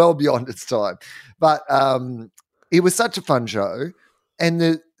well beyond its time. But it was such a fun show. And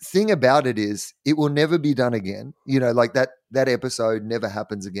the thing about it is it will never be done again. Like that episode never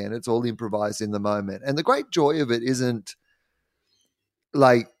happens again. It's all improvised in the moment. And the great joy of it isn't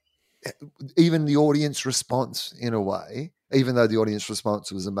like even the audience response in a way, even though the audience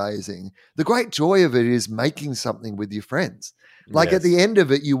response was amazing. The great joy of it is making something with your friends. Like at the end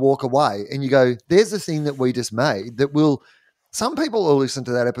of it, you walk away and you go, there's the thing that we just made that some people will listen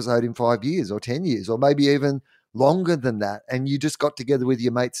to that episode in 5 years or 10 years or maybe even longer than that. And you just got together with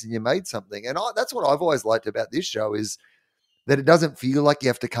your mates and you made something. And that's what I've always liked about this show is that it doesn't feel like you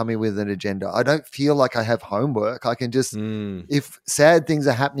have to come in with an agenda. I don't feel like I have homework. I can just, if sad things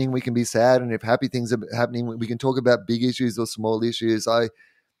are happening, we can be sad. And if happy things are happening, we can talk about big issues or small issues. I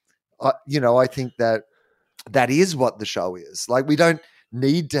think that is what the show is. Like we don't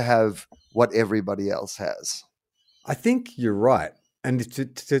need to have what everybody else has. I think you're right. And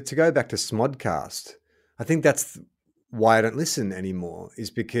to go back to Smodcast, I think that's why I don't listen anymore is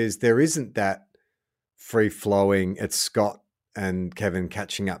because there isn't that free-flowing, it's Scott and Kevin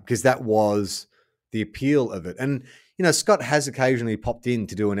catching up, because that was the appeal of it. And, Scott has occasionally popped in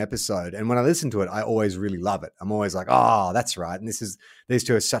to do an episode. And when I listen to it, I always really love it. I'm always like, oh, that's right. And these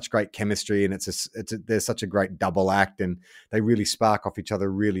two are such great chemistry and they're such a great double act and they really spark off each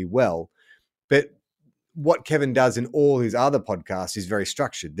other really well. But what Kevin does in all his other podcasts is very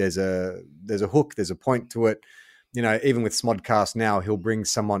structured. There's a hook, there's a point to it. Even with Smodcast now, he'll bring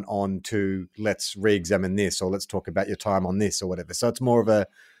someone on to let's re-examine this or let's talk about your time on this or whatever. So it's more of a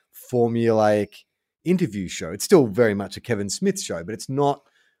formulaic interview show. It's still very much a Kevin Smith show, but it's not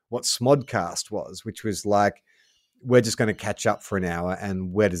what Smodcast was, which was like, we're just going to catch up for an hour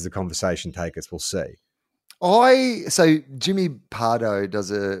and where does the conversation take us? We'll see. So Jimmy Pardo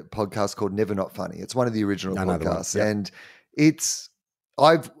does a podcast called Never Not Funny. It's one of the original podcasts. Yep. And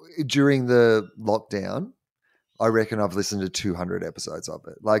during the lockdown, I reckon I've listened to 200 episodes of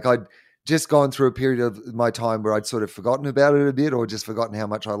it. Like I'd just gone through a period of my time where I'd sort of forgotten about it a bit or just forgotten how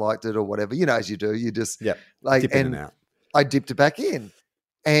much I liked it or whatever, as you do, you just dip in and out. I dipped it back in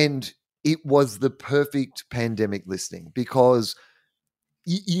and it was the perfect pandemic listening because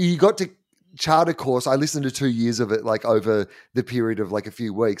you got to chart a course. I listened to 2 years of it, like over the period of like a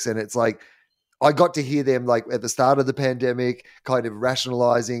few weeks. And it's like, I got to hear them like at the start of the pandemic, kind of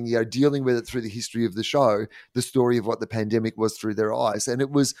rationalizing, dealing with it through the history of the show, the story of what the pandemic was through their eyes. And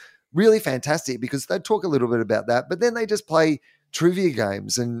it was really fantastic because they'd talk a little bit about that, but then they just play trivia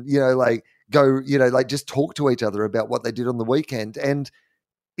games and, just talk to each other about what they did on the weekend. And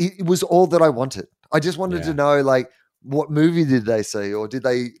it was all that I wanted. I just wanted to know, like, what movie did they see? Or did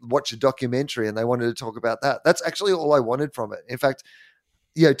they watch a documentary and they wanted to talk about that? That's actually all I wanted from it. In fact,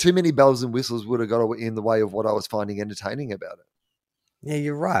 too many bells and whistles would have got in the way of what I was finding entertaining about it. Yeah,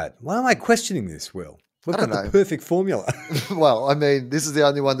 you're right. Why am I questioning this, Will? We've got the perfect formula. Well, I mean, this is the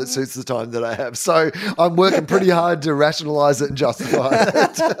only one that suits the time that I have. So I'm working pretty hard to rationalize it and justify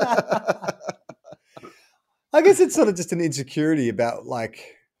it. I guess it's sort of just an insecurity about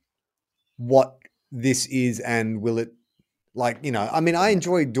like what this is and will it I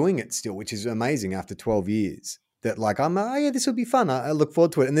enjoy doing it still, which is amazing after 12 years. That like, this will be fun. I look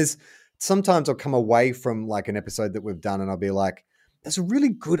forward to it. And there's sometimes I'll come away from like an episode that we've done and I'll be like, there's a really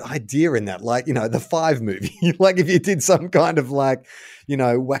good idea in that. Like, the 5 movie, like if you did some kind of like,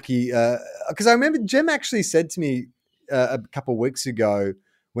 wacky, because I remember Jem actually said to me a couple of weeks ago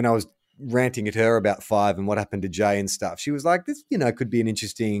when I was ranting at her about Five and what happened to Jay and stuff. She was like, this, could be an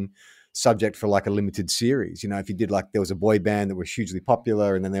interesting subject for like a limited series. If you did like, there was a boy band that was hugely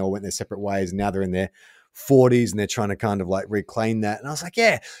popular and then they all went their separate ways and now they're in their 40s and they're trying to kind of like reclaim that. And I was like,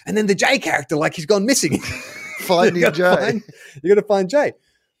 yeah. And then the Jay character, like he's gone missing. Finding Jay. You got to find Jay.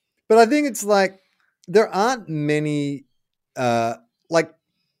 But I think it's like, there aren't many,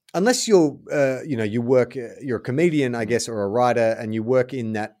 unless you're, you're a comedian, I guess, or a writer, and you work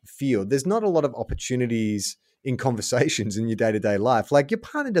in that field, there's not a lot of opportunities in conversations in your day-to-day life. Like your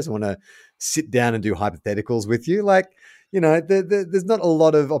partner doesn't want to sit down and do hypotheticals with you. Like, there's not a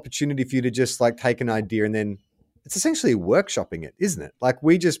lot of opportunity for you to just like take an idea and then it's essentially workshopping it, isn't it? Like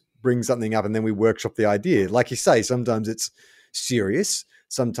we just bring something up and then we workshop the idea. Like you say, sometimes it's serious,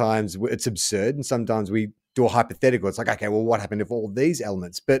 sometimes it's absurd, and sometimes we do a hypothetical. It's like, okay, well, what happened if all these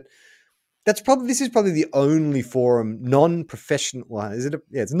elements? But this is probably the only forum, non-professional. Well, is it?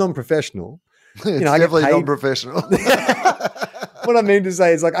 It's non-professional. It's definitely non-professional. What I mean to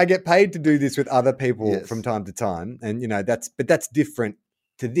say is like, I get paid to do this with other people from time to time. And that's different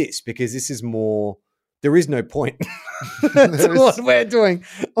to this because this is more, there is no point to what we're doing.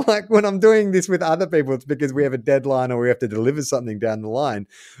 Like when I'm doing this with other people, it's because we have a deadline or we have to deliver something down the line.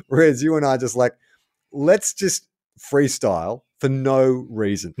 Whereas you and I just like, let's just freestyle for no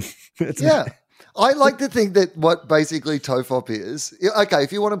reason. I like to think that what basically TOEFOP is, okay,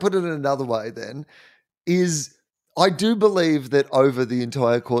 if you want to put it in another way then, is I do believe that over the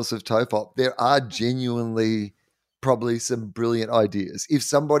entire course of TOEFOP, there are genuinely probably some brilliant ideas. If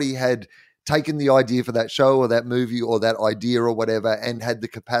somebody had taken the idea for that show or that movie or that idea or whatever and had the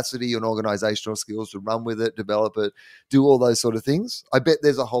capacity and organizational skills to run with it, develop it, do all those sort of things, I bet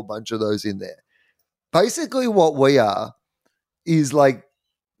there's a whole bunch of those in there. Basically what we are is like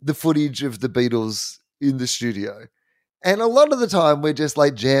the footage of the Beatles in the studio. And a lot of the time we're just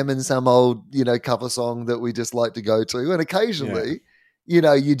like jamming some old, cover song that we just like to go to. And occasionally,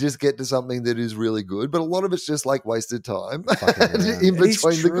 you just get to something that is really good. But a lot of it's just like wasted time in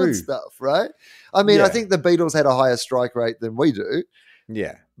between the good stuff, right? I mean, I think the Beatles had a higher strike rate than we do.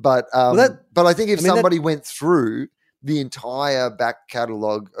 Yeah. But but I think if somebody went through the entire back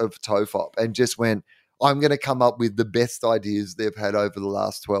catalogue of TOEFOP and just went, I'm going to come up with the best ideas they've had over the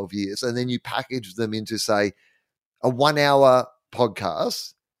last 12 years. And then you package them into, say, a 1 hour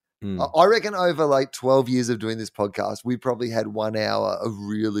podcast. I reckon over like 12 years of doing this podcast, we probably had 1 hour of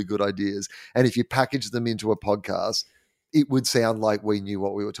really good ideas. And if you package them into a podcast, it would sound like we knew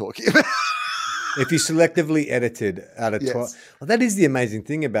what we were talking about. If you selectively edited out of 12. Well, that is the amazing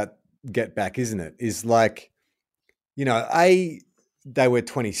thing about Get Back, isn't it? Is like, they were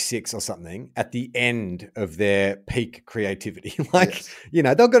 26 or something at the end of their peak creativity.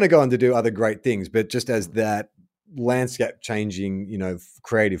 They're going to go on to do other great things, but just as that landscape changing,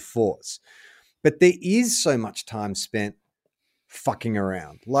 creative force. But there is so much time spent fucking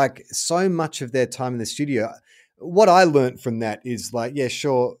around, like so much of their time in the studio. What I learned from that is like, yeah,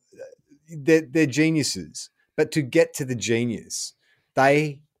 sure, they're geniuses, but to get to the genius,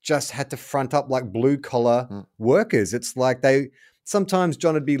 they just had to front up like blue collar workers. It's like sometimes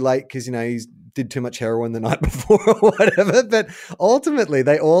John would be late because, he did too much heroin the night before or whatever. But ultimately,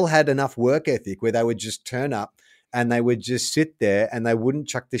 they all had enough work ethic where they would just turn up and they would just sit there and they wouldn't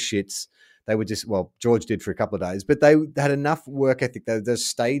chuck the shits. They would just, George did for a couple of days, but they had enough work ethic. They would just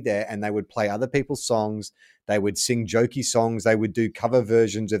stay there and they would play other people's songs. They would sing jokey songs. They would do cover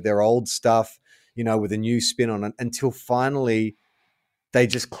versions of their old stuff, with a new spin on it until finally they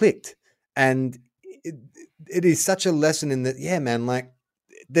just clicked. And it is such a lesson in that, yeah, man, like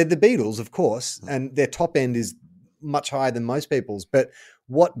they're the Beatles, of course, and their top end is much higher than most people's. But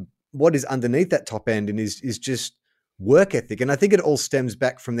what is underneath that top end and is just work ethic. And I think it all stems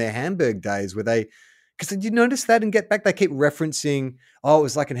back from their Hamburg days where because did you notice that and Get Back? They keep referencing, it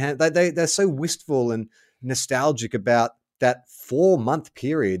was like in Hamburg. They're so wistful and nostalgic about that 4-month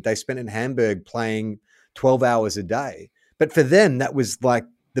period they spent in Hamburg playing 12 hours a day. But for them, that was like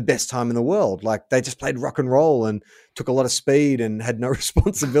the best time in the world. Like they just played rock and roll and took a lot of speed and had no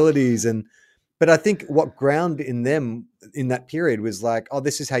responsibilities. But I think what ground in them in that period was like,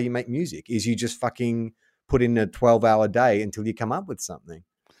 this is how you make music, is you just fucking put in a 12-hour day until you come up with something.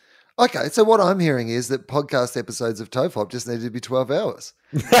 Okay, so what I'm hearing is that podcast episodes of TOEFOP just need to be 12 hours.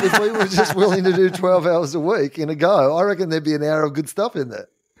 If we were just willing to do 12 hours a week in a go, I reckon there'd be an hour of good stuff in there.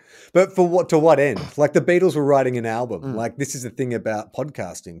 But to what end? Like the Beatles were writing an album. Like this is the thing about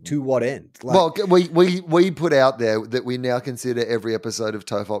podcasting. To what end? Well, we put out there that we now consider every episode of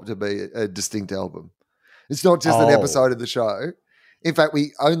TOEFOP to be a distinct album. It's not just an episode of the show. In fact,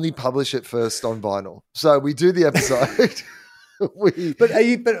 we only publish it first on vinyl. So we do the episode. But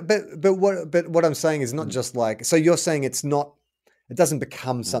what I'm saying is not just like, so you're saying it doesn't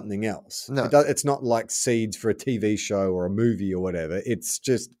become something else. No. It's not like seeds for a TV show or a movie or whatever. It's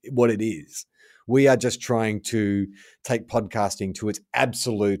just what it is. We are just trying to take podcasting to its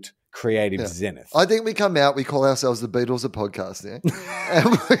absolute creative zenith. I think we come out, we call ourselves the Beatles of podcasting.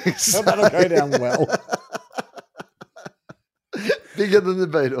 And we say, that'll go down well. Bigger than the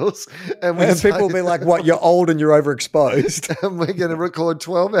Beatles. And people will be like, what, you're old and you're overexposed. And we're going to record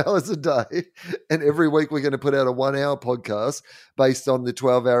 12 hours a day. And every week we're going to put out a 1 hour podcast based on the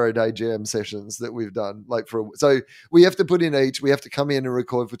 12-hour a day jam sessions that we've done. So we have to put in each, we have to come in and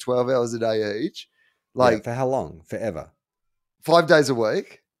record for 12 hours a day each. For how long? Forever? 5 days a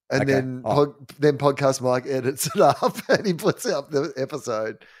week. And Okay. then Podcast Mike edits it up and he puts out the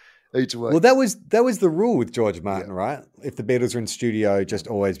episode each week. Well, that was the rule with George Martin, right? If the Beatles are in studio, just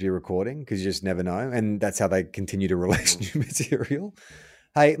always be recording because you just never know. And that's how they continue to release new material.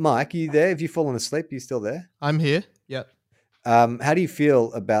 Hey, Mike, you there? Have you fallen asleep? You still there? I'm here. Yep. How do you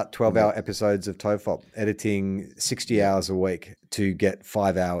feel about 12-hour episodes of TOEFOP, editing 60 hours a week to get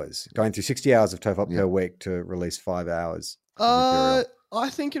 5 hours, going through 60 hours of TOEFOP per week to release 5 hours of material? I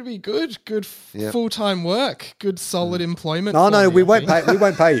think it'd be good full-time work, good solid employment. No, we won't think. pay. We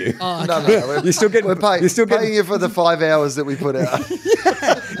won't pay you. No. You're still getting. We're paying you for the 5 hours that we put out.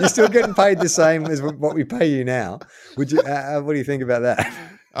 You're still getting paid the same as what we pay you now. Would you? What do you think about that?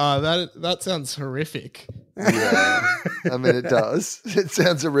 That sounds horrific. Yeah, I mean it does. It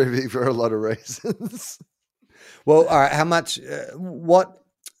sounds horrific for a lot of reasons. Well, all right. How much? What?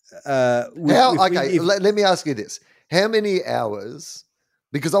 Let me ask you this: how many hours?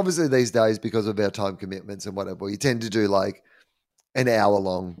 Because obviously these days, because of our time commitments and whatever, you tend to do like an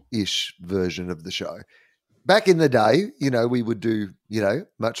hour-long-ish version of the show. Back in the day, we would do,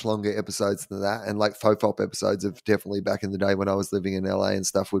 much longer episodes than that. And like FOFOP episodes of definitely back in the day when I was living in LA and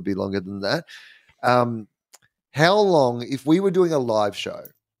stuff would be longer than that. How long, if we were doing a live show,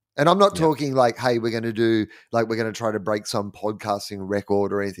 and I'm not talking like, hey, we're going to try to break some podcasting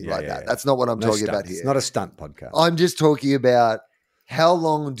record or anything like that. That's not what I'm talking about here. It's not a stunt podcast. I'm just talking about how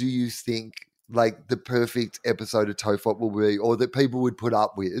long do you think like the perfect episode of TOEFOP will be, or that people would put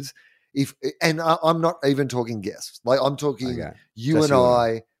up with? I'm not even talking guests. Like I'm talking you Just and you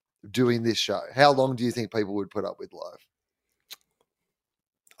I doing this show. How long do you think people would put up with live?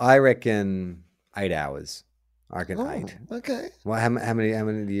 I reckon 8 hours. I reckon 8. Okay. Well, how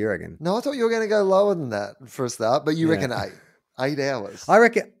many do you reckon? No, I thought you were going to go lower than that for a start, but you reckon 8. 8 hours. I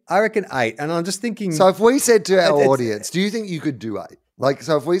reckon 8, and I'm just thinking. So if we said to our audience, do you think you could do 8? Like,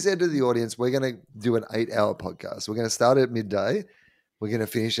 so if we said to the audience, we're going to do an 8-hour podcast. We're going to start at midday. We're going to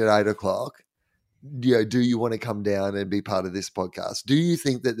finish at 8 o'clock. Do you want to come down and be part of this podcast? Do you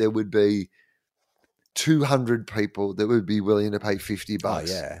think that there would be 200 people that would be willing to pay $50? Oh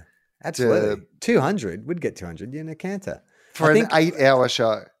yeah, absolutely. 200. We'd get 200 in a canter for an 8-hour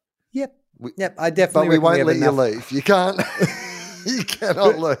show. Yep. I definitely. But we won't let you leave. You can't. You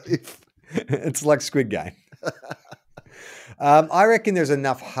cannot leave. It's like Squid Game. I reckon there's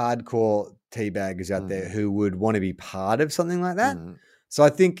enough hardcore teabaggers out there who would want to be part of something like that. So I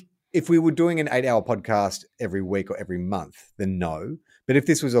think if we were doing an 8-hour podcast every week or every month, then no. But if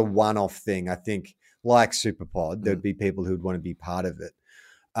this was a one-off thing, I think like Superpod, there'd be people who'd want to be part of it.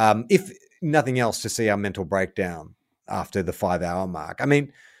 If nothing else, to see our mental breakdown after the 5-hour mark. I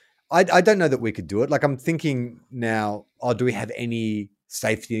mean, I don't know that we could do it. Like I'm thinking now, do we have any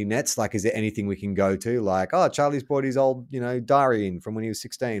safety nets? Like, is there anything we can go to? Like, Charlie's brought his old, diary in from when he was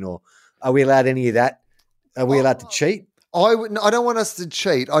 16, or are we allowed any of that? Are we allowed to cheat? I don't want us to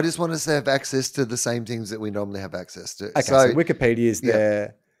cheat. I just want us to have access to the same things that we normally have access to. Okay, so Wikipedia is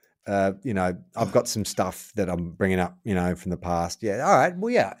there. I've got some stuff that I'm bringing up, from the past. Yeah. All right. Well,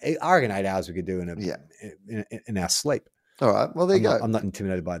 yeah, I reckon 8 hours we could do in our sleep. All right. Well, there you go. I'm not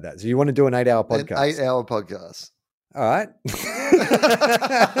intimidated by that. So you want to do an 8-hour podcast? An 8-hour podcast. All right.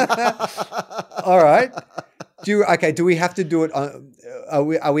 All right. Do we have to do it?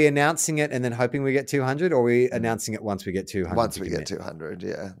 Are we announcing it and then hoping we get 200, or are we announcing it once we get 200? Once we get 200,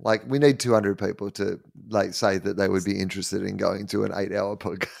 yeah. Like we need 200 people to like say that they would be interested in going to an 8-hour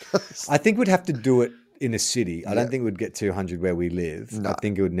podcast. I think we'd have to do it in a city. I don't think we'd get 200 where we live. No. I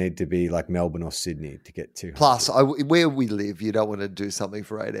think it would need to be like Melbourne or Sydney to get 200. Plus, where we live, you don't want to do something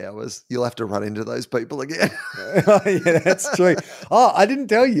for 8 hours. You'll have to run into those people again. Yeah, that's true. I didn't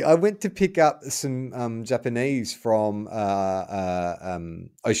tell you. I went to pick up some Japanese from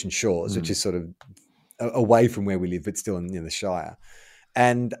Ocean Shores, which is sort of away from where we live, but still in the Shire.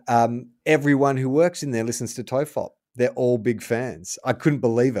 And everyone who works in there listens to TOEFOP. They're all big fans. I couldn't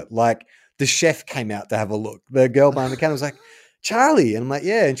believe it. Like the chef came out to have a look. The girl behind the counter was like, Charlie. And I'm like,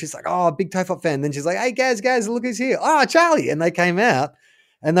 yeah. And she's like, oh, big Tofop fan. And then she's like, hey, guys, look who's here. Oh, Charlie. And they came out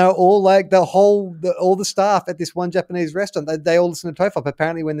and they were all like all the staff at this one Japanese restaurant. They all listen to Tofop.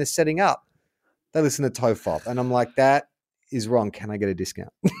 Apparently when they're setting up, they listen to Tofop. And I'm like, that is wrong. Can I get a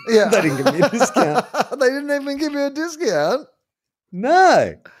discount? Yeah. They didn't give me a discount. They didn't even give you a discount.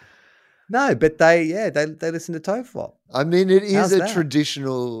 No, but they listen to Tofop. I mean, it is How's a that?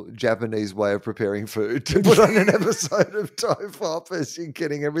 traditional Japanese way of preparing food to put on an episode of Tofop as you're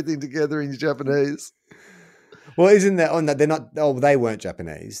getting everything together in Japanese. Well, isn't that on that? They're not. Oh, they weren't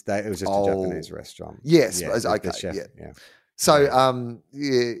Japanese. It was just a Japanese restaurant. Yes, the okay, chef, yeah. So,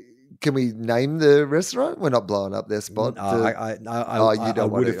 yeah, can we name the restaurant? We're not blowing up their spot. You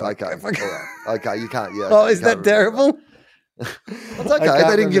don't want to. Okay, all right. Okay, you can't. Yeah. Oh, okay, is you can't that terrible? It's okay.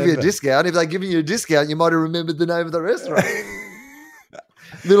 They didn't give you a discount. If they'd given you a discount, you might have remembered the name of the restaurant.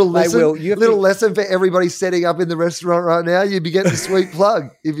 Little lesson for everybody setting up in the restaurant right now. You'd be getting a sweet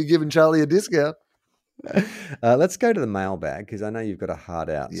plug if you're giving Charlie a discount. Let's go to the mailbag because I know you've got a hard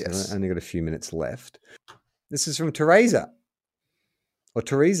out. Yes. So I've only got a few minutes left. This is from Teresa. Or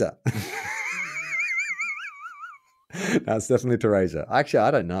Teresa. No, it's definitely Teresa. Actually, I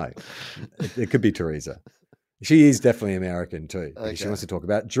don't know. It could be Teresa. She is definitely American too. Because she wants to talk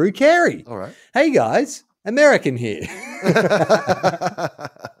about Drew Carey. All right. Hey guys, American here.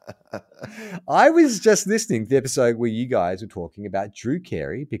 I was just listening to the episode where you guys were talking about Drew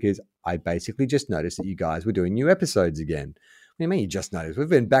Carey because I basically just noticed that you guys were doing new episodes again. What do you mean you just noticed? We've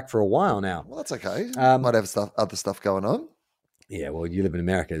been back for a while now. Well, that's okay. Might have other stuff going on. Yeah, well, you live in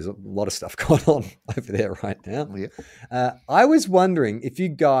America. There's a lot of stuff going on over there right now. Yeah. I was wondering if you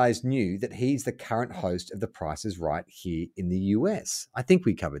guys knew that he's the current host of The Price is Right here in the US. I think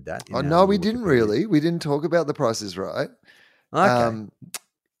we covered that. Oh, no, we didn't really. We didn't talk about The Price is Right. Okay.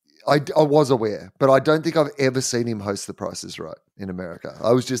 I was aware, but I don't think I've ever seen him host The Price is Right in America.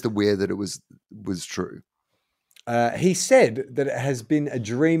 I was just aware that it was true. He said that it has been a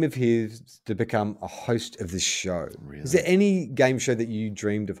dream of his to become a host of this show. Really? Is there any game show that you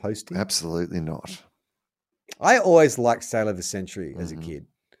dreamed of hosting? Absolutely not. I always liked Sale of the Century as a kid.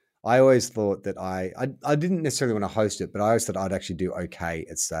 I always thought that I didn't necessarily want to host it, but I always thought I'd actually do okay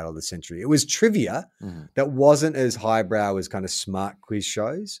at Sale of the Century. It was trivia that wasn't as highbrow as kind of smart quiz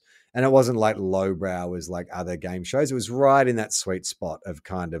shows. And it wasn't like lowbrow as like other game shows. It was right in that sweet spot of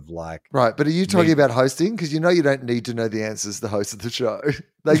kind of like... Right, but are you talking about hosting? Because you know you don't need to know the answers to the host of the show.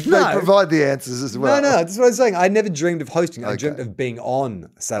 They provide the answers as well. No, that's what I'm saying. I never dreamed of hosting. I dreamt of being on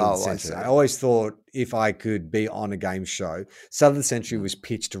Sale of the Century. I always thought if I could be on a game show, Sale of the Century was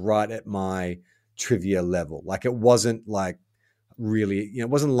pitched right at my trivia level. Like it wasn't like really... it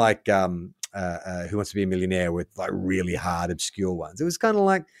wasn't like Who Wants to Be a Millionaire with like really hard, obscure ones. It was kind of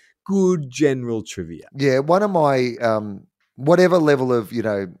like good general trivia. Yeah, one of my whatever level of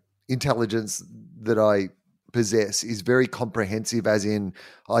intelligence that I possess is very comprehensive, as in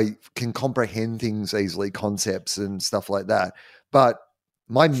I can comprehend things easily, concepts and stuff like that. But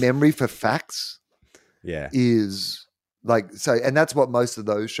my memory for facts, is like so, and that's what most of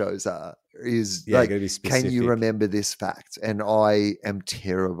those shows are. Is like, can you remember this fact? And I am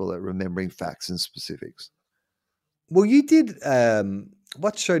terrible at remembering facts and specifics. Well, you did.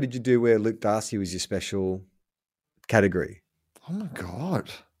 What show did you do where Luke Darcy was your special category? Oh my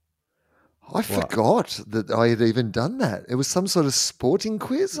God. I forgot that I had even done that. It was some sort of sporting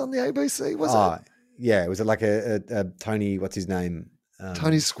quiz on the ABC, was it? Yeah. Was it like a Tony, what's his name?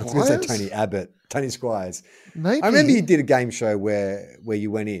 Tony Squires? I was going to say Tony Abbott. Tony Squires. Maybe. I remember you did a game show where you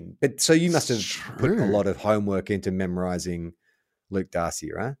went in. But so you must have put a lot of homework into memorizing Luke Darcy,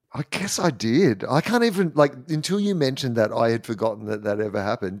 right? I guess I did. I can't even, until you mentioned that, I had forgotten that ever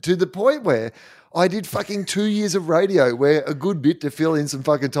happened. To the point where I did fucking 2 years of radio, where a good bit to fill in some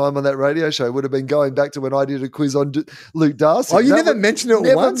fucking time on that radio show would have been going back to when I did a quiz on Luke Darcy. Oh, you never mentioned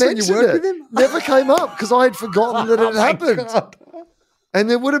it once when you worked with him? Never came up because I had forgotten that it happened. God. And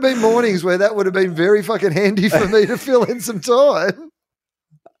there would have been mornings where that would have been very fucking handy for me to fill in some time.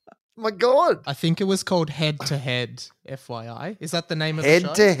 My God. I think it was called Head to Head, FYI. Is that the name of the show?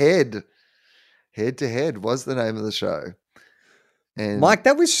 Head to Head. Head to Head was the name of the show. And Mike,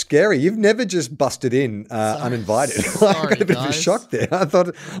 that was scary. You've never just busted in uninvited. I got a bit of a shock there. I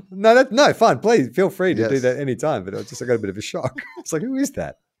thought, no, fine. Please feel free to do that anytime. But I got a bit of a shock. It's like, who is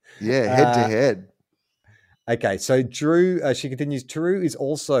that? Yeah, Head to Head. Okay, so Drew, she continues, Drew is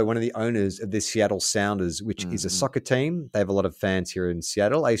also one of the owners of the Seattle Sounders, which is a soccer team. They have a lot of fans here in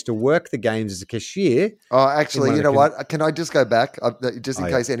Seattle. I used to work the games as a cashier. Oh, actually, you know what? Can I just go back, just in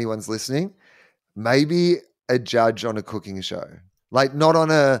case anyone's listening? Maybe a judge on a cooking show. Like not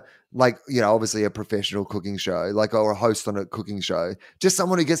on a, like, you know, obviously a professional cooking show, like, or a host on a cooking show, just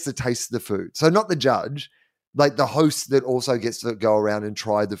someone who gets to taste the food. So not the judge, like the host that also gets to go around and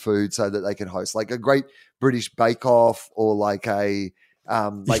try the food so that they can host, like a Great British Bake Off or like a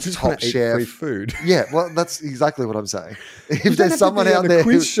like Top Chef. Free food. Yeah, well, that's exactly what I'm saying. If You don't there's have someone to be out on there a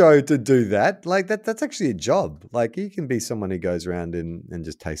quiz who, show to do that, like that's actually a job. Like you can be someone who goes around and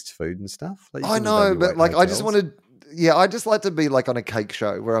just tastes food and stuff. Like, you I can know, evaluate but like I just hotels. wanted, yeah, I just like to be like on a cake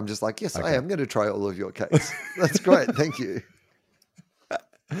show where I'm just like, yes, I Okay. am going to try all of your cakes. That's great, thank you.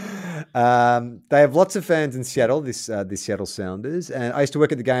 They have lots of fans in Seattle, this Seattle Sounders. And I used to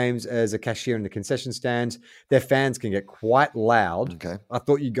work at the games as a cashier in the concession stands. Their fans can get quite loud. Okay. I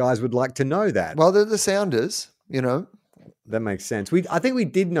thought you guys would like to know that. Well, they're the Sounders, you know. That makes sense. I think we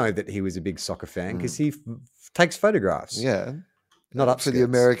did know that he was a big soccer fan because he takes photographs. Yeah. Not up For the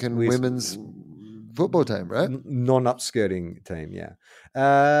American women's football team, right? non-upskirting team, yeah.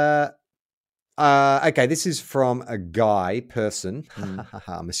 Okay, this is from a guy person.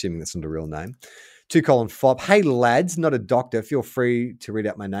 I'm assuming that's not a real name. 2:FOP. Hey lads, not a doctor. Feel free to read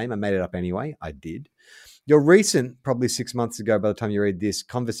out my name. I made it up anyway. I did. Your recent, probably 6 months ago by the time you read this,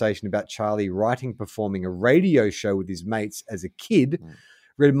 conversation about Charlie writing, performing a radio show with his mates as a kid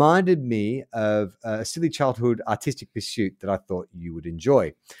reminded me of a silly childhood artistic pursuit that I thought you would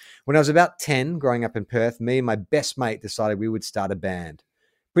enjoy. When I was about 10, growing up in Perth, me and my best mate decided we would start a band.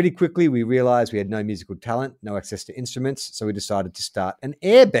 Pretty quickly, we realized we had no musical talent, no access to instruments, so we decided to start an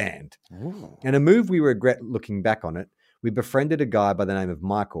air band. And a move we regret looking back on it, we befriended a guy by the name of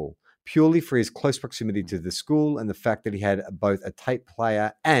Michael, purely for his close proximity to the school and the fact that he had both a tape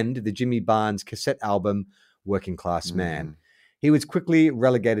player and the Jimmy Barnes cassette album, Working Class Man. He was quickly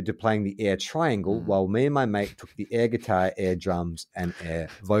relegated to playing the air triangle, while me and my mate took the air guitar, air drums, and air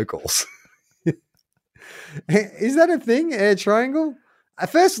vocals. Is that a thing, air triangle?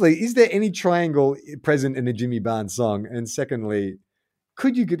 Firstly, is there any triangle present in a Jimmy Barnes song? And secondly,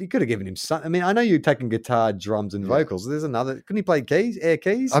 you could have given him some. I mean, I know you're taking guitar, drums, and vocals. There's another. Couldn't he play keys, air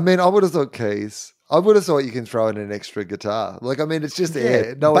keys? I mean, I would have thought keys. I would have thought you can throw in an extra guitar. Like, I mean, it's just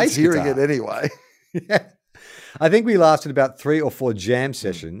air. No one's hearing it anyway. Yeah. I think we lasted about 3 or 4 jam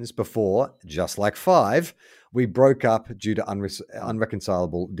sessions before, just like 5, we broke up due to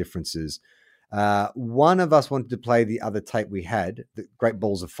unreconcilable differences. One of us wanted to play the other tape we had, the Great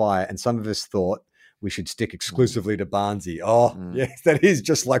Balls of Fire, and some of us thought we should stick exclusively to Barnesy. Oh, yes, that is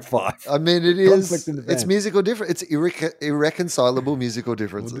just like 5. I mean, it Conflict is. in the It's band. musical difference. It's irreconcilable musical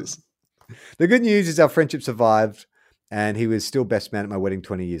differences. The good news is our friendship survived, and he was still best man at my wedding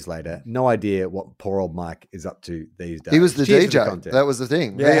 20 years later. No idea what poor old Mike is up to these days. He was the Cheers for DJ. content. That was the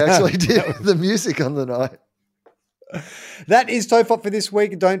thing. Yeah. He actually did the music on the night. That is TOEFOP for this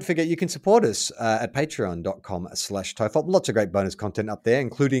week. Don't forget you can support us at patreon.com/TOEFOP. Lots of great bonus content up there,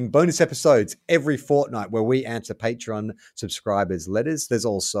 including bonus episodes every fortnight where we answer Patreon subscribers' letters. There's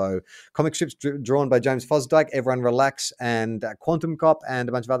also comic strips drawn by James Fosdyke, Everyone Relax, and Quantum Cop, and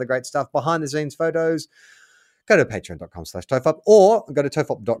a bunch of other great stuff, behind the scenes photos. Go to patreon.com/TOEFOP or go to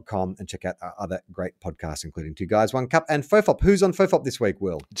TOEFOP.com and check out our other great podcasts, including 2 Guys, 1 Cup and FOFOP. Who's on FOFOP this week,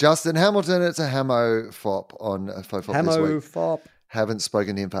 Will? Justin Hamilton. It's a Hamo-FOP on FOFOP this week. Hamo-FOP. Haven't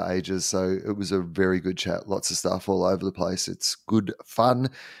spoken to him for ages, so it was a very good chat. Lots of stuff all over the place. It's good fun.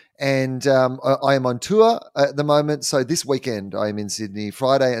 And I am on tour at the moment. So this weekend, I am in Sydney,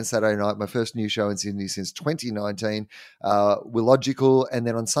 Friday and Saturday night, my first new show in Sydney since 2019, Willogical. And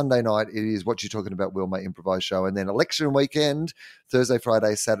then on Sunday night, it is What You're Talking About, Will, my improvised show. And then election weekend, Thursday,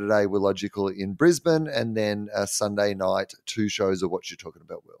 Friday, Saturday, Willogical in Brisbane. And then Sunday night, 2 shows of What You're Talking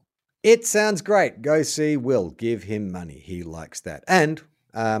About, Will. It sounds great. Go see Will. Give him money. He likes that. And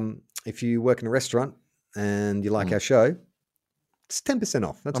if you work in a restaurant and you like our show, it's 10%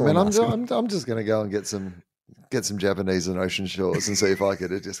 off. That's all I'm asking. I'm just going to go and get some Japanese and Ocean Shores and see if I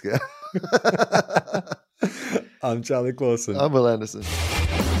get a discount. I'm Charlie Clausen. I'm Will Anderson.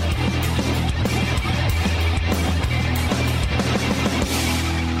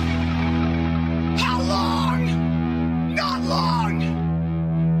 How long? Not long.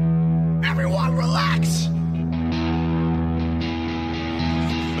 Everyone relax.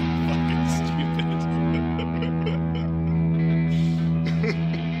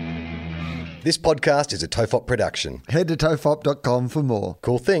 This podcast is a TOEFOP production. Head to tofop.com for more.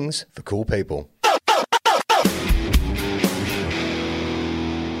 Cool things for cool people.